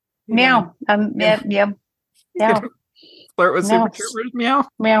 Meow. Meow. Flirt with Super Troopers? Meow.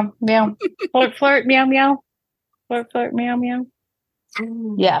 Meow. Meow. Flirt. Meow. Meow. Flirt. Meow. Meow.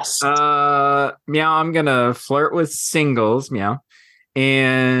 Yes. Meow. I'm gonna flirt with Singles. Meow.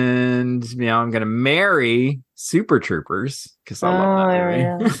 And meow. I'm gonna marry Super Troopers because I love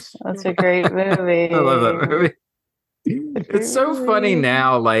that movie. That's a great movie. I love that movie. It's so funny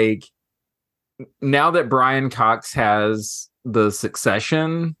now, like now that Brian Cox has the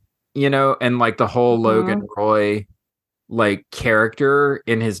Succession, you know, and like the whole Logan Roy like character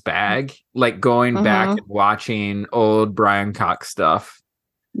in his bag, like going back and watching old Brian Cox stuff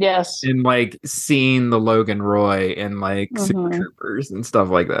Yes. And like seeing the Logan Roy and like Super Mhm. Troopers and stuff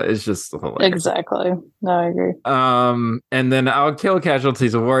like that. It's just hilarious. Exactly. No, I agree. And then I'll Kill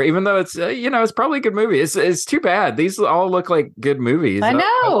Casualties of War, even though it's it's probably a good movie. It's too bad. These all look like good movies. I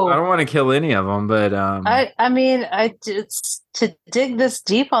know. I don't want to kill any of them, but I mean, it's to dig this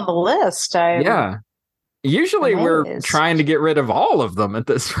deep on the list. yeah. Usually we're amazed. trying to get rid of all of them at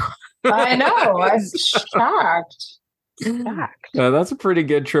this point. I know. I'm shocked. That's a pretty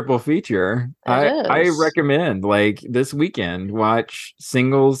good triple feature. I recommend like this weekend watch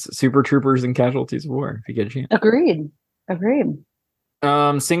Singles, Super Troopers, and Casualties of War if you get a chance. Agreed.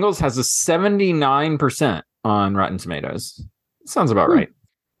 Singles has a 79% on Rotten Tomatoes. Sounds about right.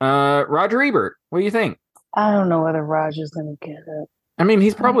 Roger Ebert, what do you think? I don't know whether Roger's going to get it. I mean,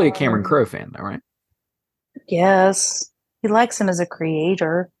 he's probably a Cameron Crowe fan, though, right? Yes. He likes him as a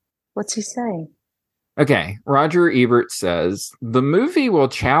creator. What's he saying? Okay, Roger Ebert says, the movie will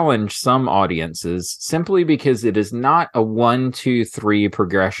challenge some audiences simply because it is not a 1-2-3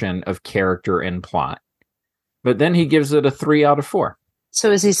 progression of character and plot. But then he gives it a 3 out of 4. So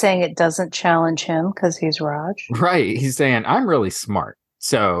is he saying it doesn't challenge him because he's Raj? Right. He's saying, I'm really smart,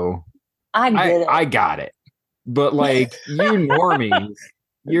 so I got it. But like, you normies,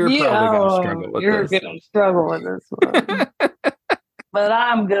 you're probably going to struggle with this. You're going to struggle with this one. But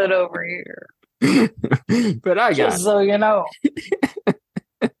I'm good over here. But I got Just so you know.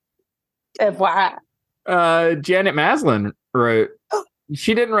 FYI. Janet Maslin wrote,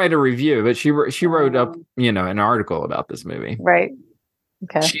 she didn't write a review, but she wrote up, an article about this movie. Right.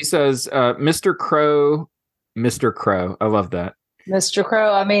 Okay. She says, Mr. Crow, I love that. Mr.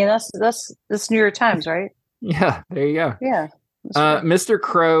 Crow, I mean, that's New York Times, right? Yeah, there you go. Yeah. Mr.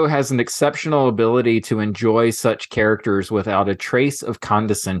 Crow has an exceptional ability to enjoy such characters without a trace of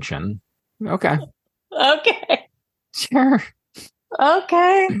condescension. Okay. Sure.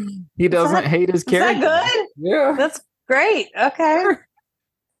 Okay. He doesn't hate his character. Is that good? Yeah. That's great. Okay.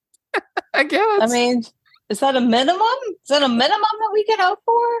 I guess. I mean, is that a minimum? Is that a minimum that we can hope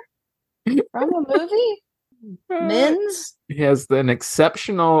for from a movie? Men's? He has an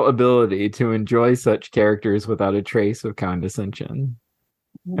exceptional ability to enjoy such characters without a trace of condescension.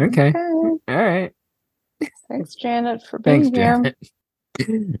 Okay. All right. Thanks, Janet, for being here.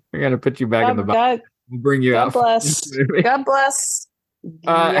 We're going to put you back in the box. We'll bring you out. God bless.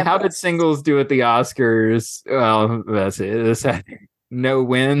 How did Singles do at the Oscars? Well, that's it. This had no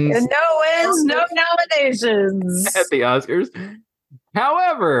wins. No nominations. At the Oscars.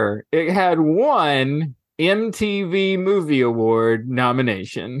 However, it had one MTV Movie Award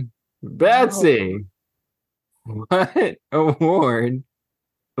nomination. Betsy, what award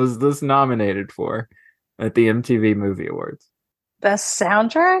was this nominated for at the MTV Movie Awards? Best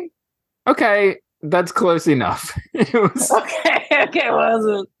soundtrack? Okay, that's close enough. It was was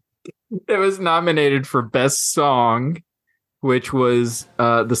it? It was nominated for Best Song, which was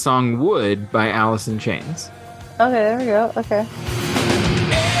the song Wood by Alice in Chains. Okay, there we go. Okay.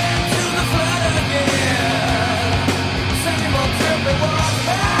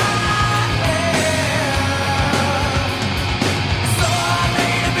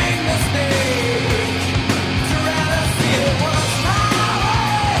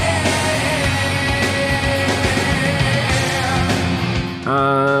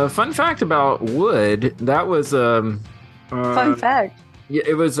 Fun fact about Wood, that was fun fact. Yeah,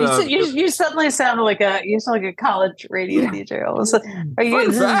 it was. You suddenly sound like a college radio DJ. All of a sudden, are you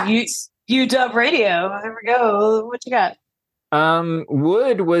UW radio? There we go. What you got?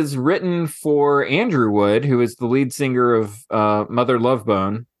 Wood was written for Andrew Wood, who is the lead singer of Mother Love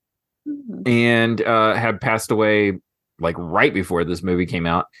Bone, and had passed away like right before this movie came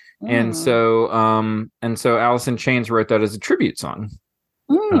out. And so Alice in Chains wrote that as a tribute song.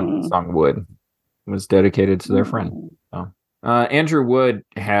 Song Wood was dedicated to their friend. So, Andrew Wood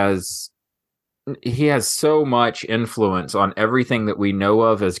has so much influence on everything that we know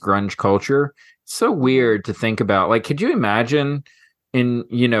of as grunge culture. It's so weird to think about. Like, could you imagine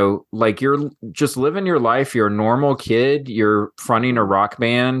like you're just living your life, you're a normal kid, you're fronting a rock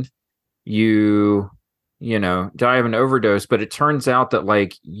band, you die of an overdose, but it turns out that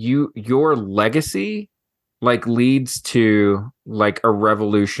like your legacy like leads to like a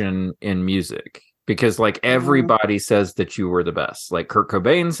revolution in music, because like everybody says that you were the best. Like Kurt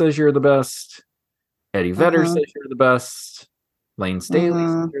Cobain says you're the best, Eddie Vedder says you're the best, Lane Staley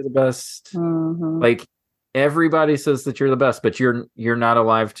says you're the best. Like everybody says that you're the best, but you're not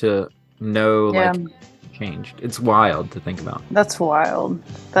alive to know like changed. It's wild to think about. That's wild.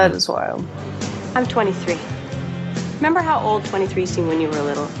 That is wild. I'm 23. Remember how old 23 seemed when you were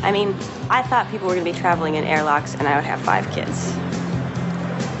little? I mean, I thought people were going to be traveling in airlocks and I would have 5 kids.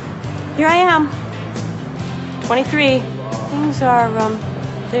 Here I am. 23. Things are,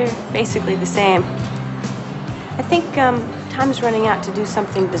 they're basically the same. I think, time's running out to do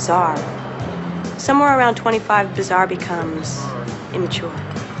something bizarre. Somewhere around 25, bizarre becomes immature.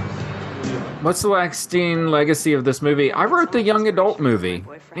 What's the lasting legacy of this movie? I wrote the young adult movie.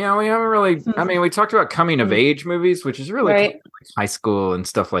 Yeah, we haven't really. I mean, we talked about coming of age movies, which is really Right. like high school and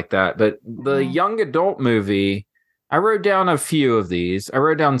stuff like that. But the young adult movie, I wrote down a few of these. I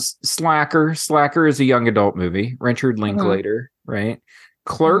wrote down Slacker. Slacker is a young adult movie. Richard Linklater, right?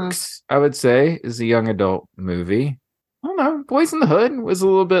 Clerks, I would say, is a young adult movie. I don't know. Boys in the Hood was a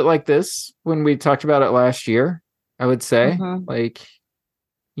little bit like this when we talked about it last year, I would say. Like,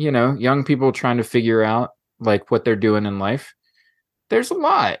 you know, young people trying to figure out like what they're doing in life. There's a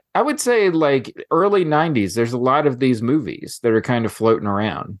lot. I would say like early 90s, there's a lot of these movies that are kind of floating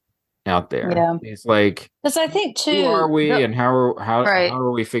around out there. Yeah. It's like, Because I think too, who are we and how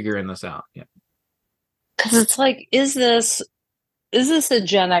are we figuring this out? Yeah. Because it's like, is this a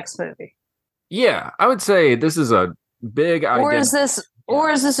Gen X movie? Yeah, I would say this is a big Or is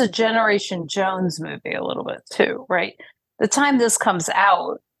this a Generation Jones movie a little bit too, right? The time this comes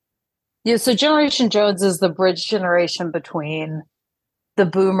out, so Generation Jones is the bridge generation between the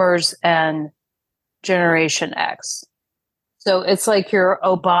boomers and Generation X. So it's like your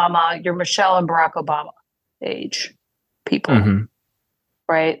Obama, your Michelle and Barack Obama age people,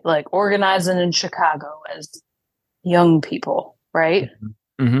 right? Like organizing in Chicago as young people, right?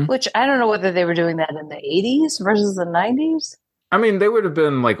 Which I don't know whether they were doing that in the 80s versus the 90s. I mean, they would have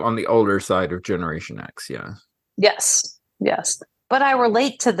been like on the older side of Generation X, yeah. Yes. But I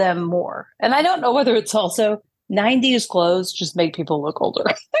relate to them more. And I don't know whether it's also 90s clothes just make people look older.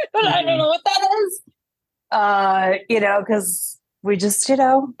 I don't know what that is. Because we just,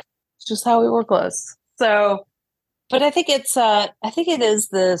 it's just how we were clothes. So, but I think it's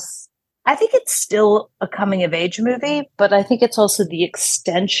still a coming of age movie, but I think it's also the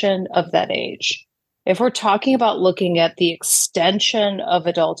extension of that age. If we're talking about looking at the extension of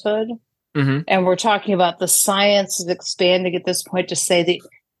adulthood, and we're talking about the science is expanding at this point to say that,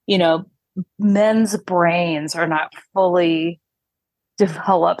 men's brains are not fully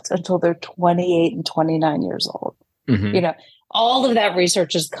developed until they're 28 and 29 years old. All of that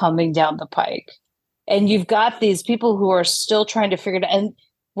research is coming down the pike. And you've got these people who are still trying to figure it out. And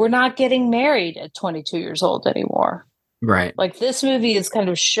we're not getting married at 22 years old anymore. Right. Like this movie is kind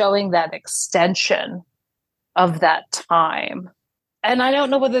of showing that extension of that time. And I don't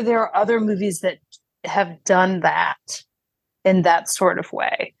know whether there are other movies that have done that in that sort of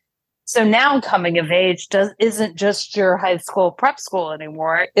way. So now coming of age isn't just your high school prep school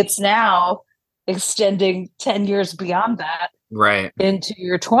anymore. It's now extending 10 years beyond that. Right. Into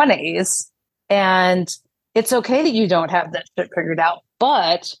your 20s. And it's okay that you don't have that shit figured out.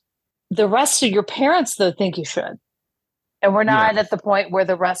 But the rest of your parents, though, think you should. And we're not at the point where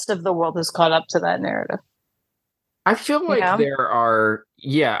the rest of the world is caught up to that narrative. I feel like there are,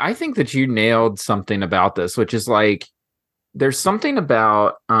 I think that you nailed something about this, which is like, there's something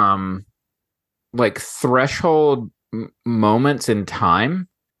about like threshold moments in time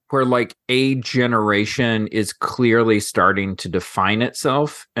where like a generation is clearly starting to define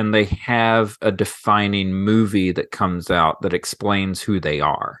itself and they have a defining movie that comes out that explains who they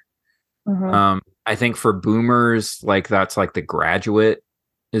are. I think for boomers, like that's like The Graduate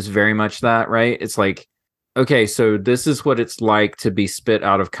is very much that, right? It's like, okay, so this is what it's like to be spit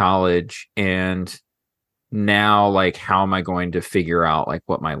out of college. And now, like, how am I going to figure out like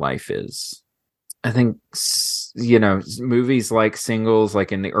what my life is? I think, movies like Singles,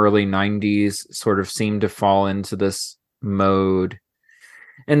 like in the early 90s, sort of seem to fall into this mode.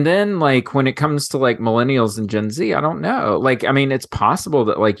 And then, like, when it comes to like millennials and Gen Z, I don't know. Like, I mean, it's possible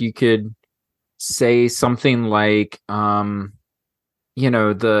that like you could say something like, the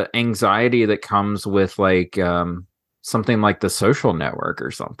anxiety that comes with like something like The Social Network or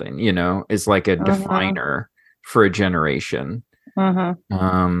something, is like a definer for a generation. Yeah,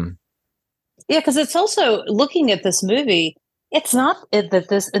 because it's also looking at this movie. It's not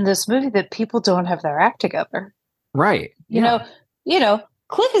that in this movie that people don't have their act together, right? You know,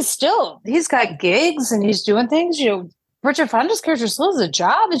 Cliff is he's got gigs and he's doing things. Bridget Fonda's character still has a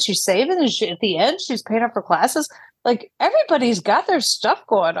job and she's saving, and at the end she's paying up for classes. Like everybody's got their stuff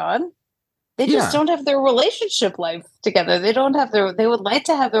going on. They just don't have their relationship life together. They don't have they would like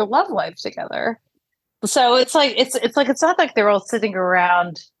to have their love life together. So it's not like they're all sitting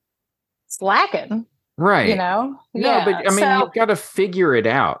around slacking. Right. No, but I mean, you've got to figure it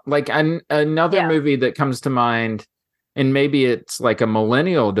out. Like another movie that comes to mind, and maybe it's like a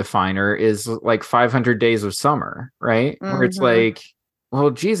millennial definer, is like 500 Days of Summer, right? Where it's like, well,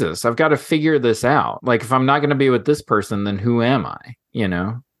 Jesus, I've got to figure this out. Like, if I'm not going to be with this person, then who am I? You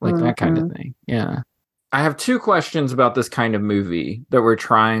know, like that kind of thing. Yeah. I have 2 questions about this kind of movie that we're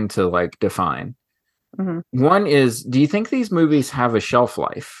trying to like define. One is, do you think these movies have a shelf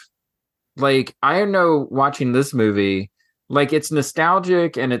life? Like, I know watching this movie, like, it's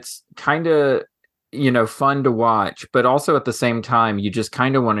nostalgic and it's kind of, you know, fun to watch, but also at the same time, you just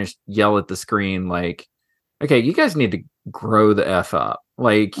kind of want to yell at the screen, like, okay, you guys need to grow the F up.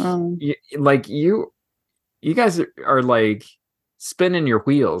 Like, you guys are like spinning your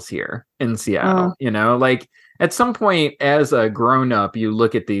wheels here in Seattle, you know, like at some point as a grown up, you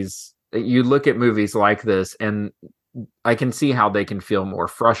look at movies like this, and I can see how they can feel more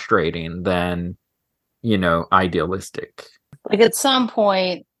frustrating than, you know, idealistic. Like at some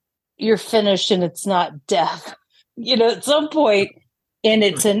point you're finished and it's not death, you know, at some point, and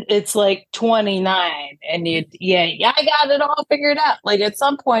it's like 29 and I got it all figured out. Like at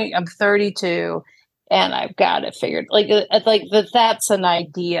some point I'm 32 and I've got it figured. Like that's an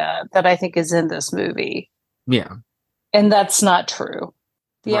idea that I think is in this movie. Yeah. And that's not true.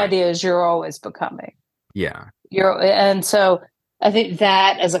 The idea is you're always becoming. Yeah. And so I think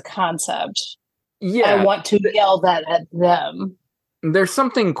that as a concept, I want to yell that at them. There's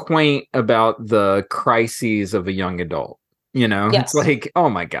something quaint about the crises of a young adult. You know, It's like, oh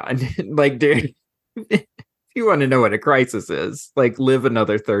my God, like, dude, if you want to know what a crisis is, like, live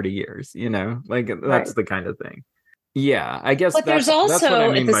another 30 years, you know, like, that's the kind of thing. Yeah, I guess. But there's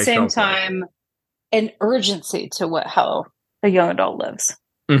also at the same time an urgency to how a young adult lives.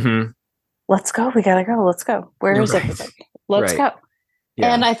 Let's go. We gotta go. Let's go. Where is everybody? Let's go.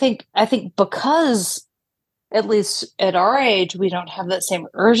 Yeah. And I think because at least at our age, we don't have that same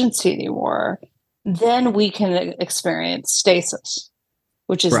urgency anymore. Then we can experience stasis,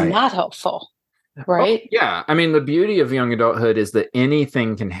 which is not helpful, right? Oh, yeah. I mean, the beauty of young adulthood is that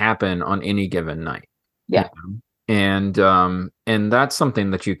anything can happen on any given night. Yeah. You know? And that's something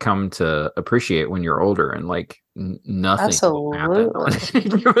that you come to appreciate when you're older, and like nothing will happen on any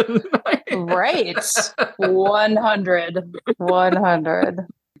given night. Right. 100.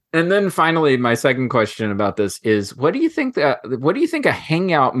 And then finally, my second question about this is, what do you think a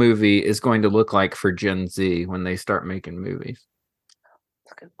hangout movie is going to look like for Gen Z when they start making movies?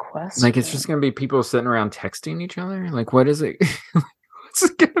 That's a good question. Like, it's just going to be people sitting around texting each other? Like, what is it? What's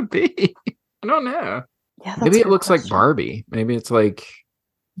it going to be? I don't know. Yeah, maybe it looks like Barbie. Maybe it's like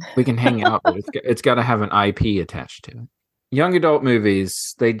we can hang out, but it's got to have an IP attached to it. Young adult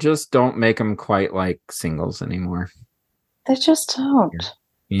movies, they just don't make them quite like singles anymore. They just don't.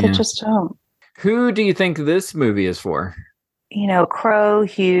 Yeah. They just don't. Who do you think this movie is for? You know, Crow,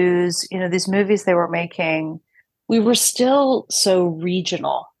 Hughes, you know, these movies they were making, we were still so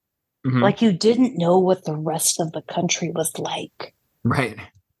regional. Like you didn't know what the rest of the country was like. Right.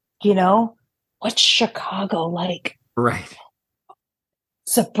 You know, what's Chicago like? Right.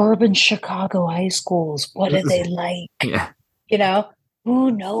 Suburban Chicago high schools, what are they like? Yeah. You know,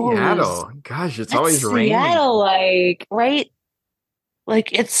 who knows? Seattle. Gosh, it's always raining. Seattle, like, right?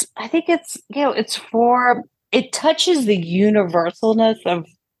 Like I think it's, you know, it touches the universalness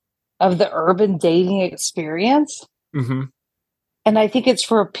of the urban dating experience. And I think it's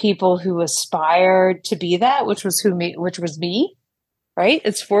for people who aspire to be that, which was me, right?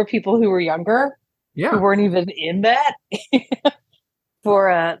 It's for people who were younger, who weren't even in that, for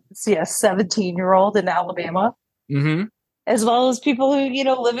a 17-year-old in Alabama, as well as people who, you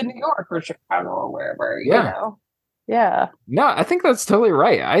know, live in New York or Chicago or wherever, you know. Yeah. No, I think that's totally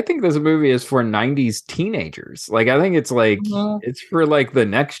right. I think this movie is for 90s teenagers. Like, I think it's like, it's for like the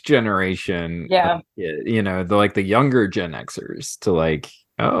next generation. Yeah. You know, the younger Gen Xers to like,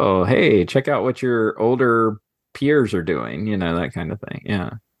 oh, hey, check out what your older peers are doing, you know, that kind of thing. Yeah.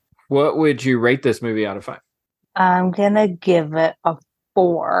 What would you rate this movie out of 5? I'm going to give it a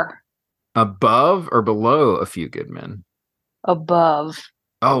 4. Above or below A Few Good Men? Above.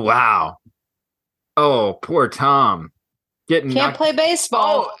 Oh, wow. Oh, poor Tom. Can't play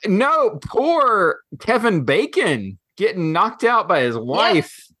baseball. Oh, no. Poor Kevin Bacon getting knocked out by his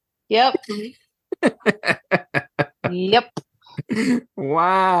wife. Yep. Yep.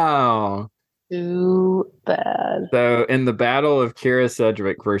 Wow. Too bad. So, in the battle of Kira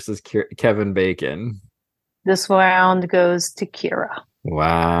Sedgwick versus Kevin Bacon, this round goes to Kira.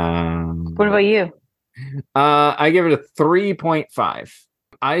 Wow. What about you? I give it a 3.5.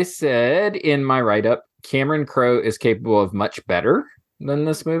 I said in my write-up, Cameron Crowe is capable of much better than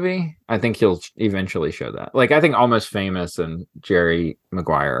this movie. I think he'll eventually show that. Like, I think Almost Famous and Jerry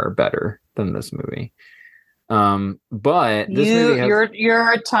Maguire are better than this movie. But this movie has...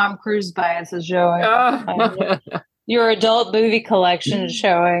 your Tom Cruise bias is showing. Your adult movie collection is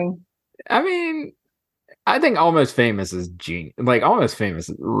showing. I mean, I think Almost Famous is genius. Like, Almost Famous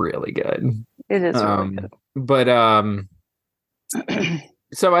is really good. It is really good. But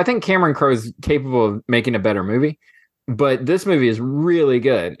so I think Cameron Crowe is capable of making a better movie. But this movie is really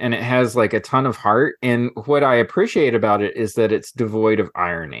good, and it has like a ton of heart. And what I appreciate about it is that it's devoid of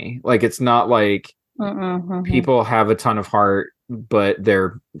irony. Like, it's not like people have a ton of heart, but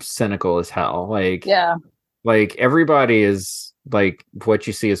they're cynical as hell. Like, yeah, like everybody is like, what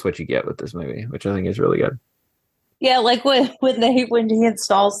you see is what you get with this movie, which I think is really good. Yeah, like when he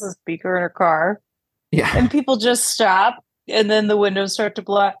installs the speaker in her car, and people just stop, and then the windows start to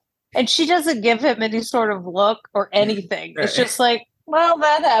blow. And she doesn't give him any sort of look or anything. It's just like, well,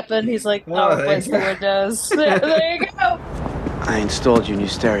 that happened. He's like, I'll replace the windows. There you go. I installed your new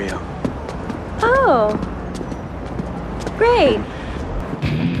stereo. Oh, great.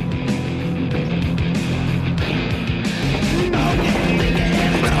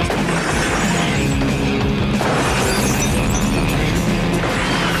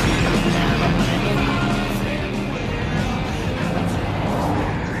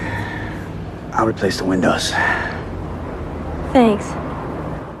 I'll replace the windows. Thanks.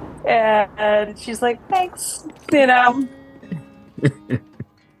 And she's like, thanks. You know.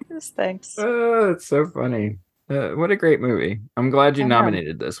 Just thanks. Oh, it's so funny. What a great movie. I'm glad you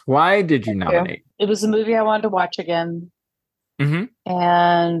nominated this. Why did you nominate? It was a movie I wanted to watch again. Mm-hmm.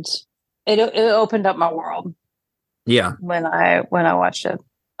 And it opened up my world. Yeah. When I watched it.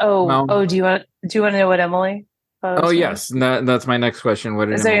 Do you want to know what Emily? Yes. That's my next question.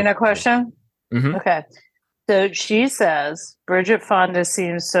 What is that your next question? Mm-hmm. Okay. So she says, Bridget Fonda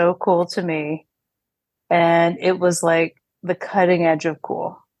seems so cool to me. And it was like the cutting edge of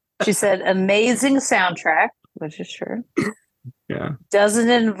cool. She said, amazing soundtrack, which is true. Yeah. Doesn't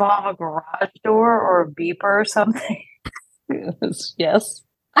it involve a garage door or a beeper or something? Yes.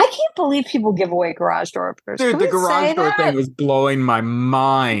 I can't believe people give away garage door openers. Dude, the garage door thing was blowing my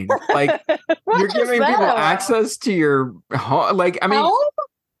mind. Like, you're giving people access to your home. Like, I mean,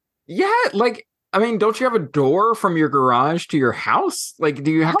 yeah, like, I mean, don't you have a door from your garage to your house? Like,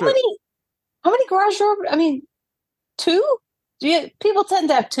 do you have how many garage doors? I mean, 2? People tend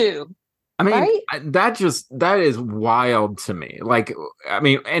to have 2. I mean, right? that is wild to me. Like, I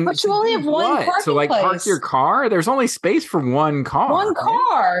mean, and but you only have one parking so, like, place. Park your car. There's only space for one car. One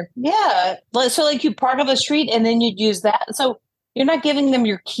car, yeah. So, like, you park on the street, and then you'd use that. So you're not giving them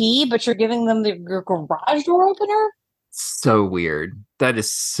your key, but you're giving them your garage door opener. So weird. That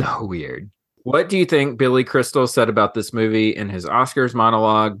is so weird. What do you think Billy Crystal said about this movie in his Oscars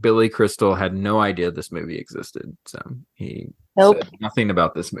monologue? Billy Crystal had no idea this movie existed, so he said nothing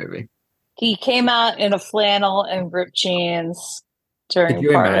about this movie. He came out in a flannel and ripped jeans during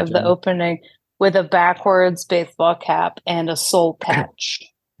part of the opening with a backwards baseball cap and a soul patch.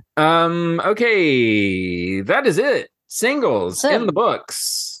 Okay, that is it. Singles in the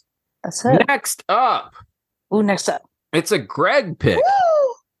books. That's it. Next up. Next up. It's a Greg pick. Woo!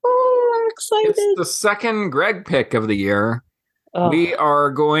 Oh, I'm excited. It's the second Greg pick of the year. Oh.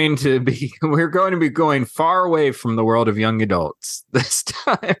 We're going to be going far away from the world of young adults this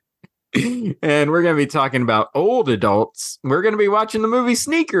time. And we're going to be talking about old adults. We're going to be watching the movie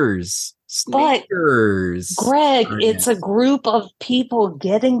Sneakers. Sneakers. But, Greg, it's a group of people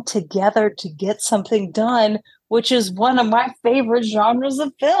getting together to get something done, which is one of my favorite genres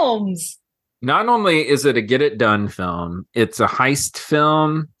of films. Not only is it a get it done film, it's a heist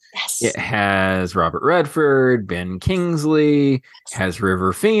film. Yes. It has Robert Redford, Ben Kingsley, has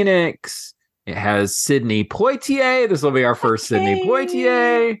River Phoenix. It has Sidney Poitier. This will be our first Sidney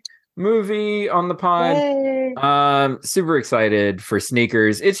Poitier movie on the pod. Yay. Super excited for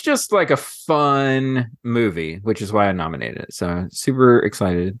Sneakers. It's just like a fun movie, which is why I nominated it. So super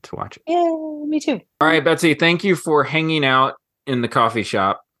excited to watch it. Yeah, me too. All right, Betsy, thank you for hanging out in the coffee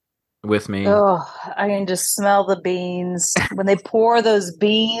shop with me. Oh, I can just smell the beans when they pour those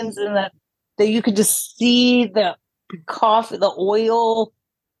beans, and that you could just see the coffee, the oil.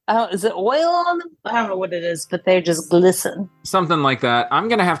 Is it oil on them? I don't know what it is, but they just glisten. Something like that. I'm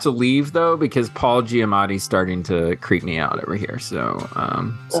gonna have to leave though because Paul Giamatti's starting to creep me out over here. So,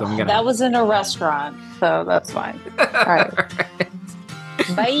 I'm gonna. That was in a restaurant, so that's fine. All right. All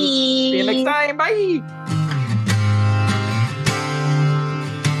right. Bye. See you next time. Bye.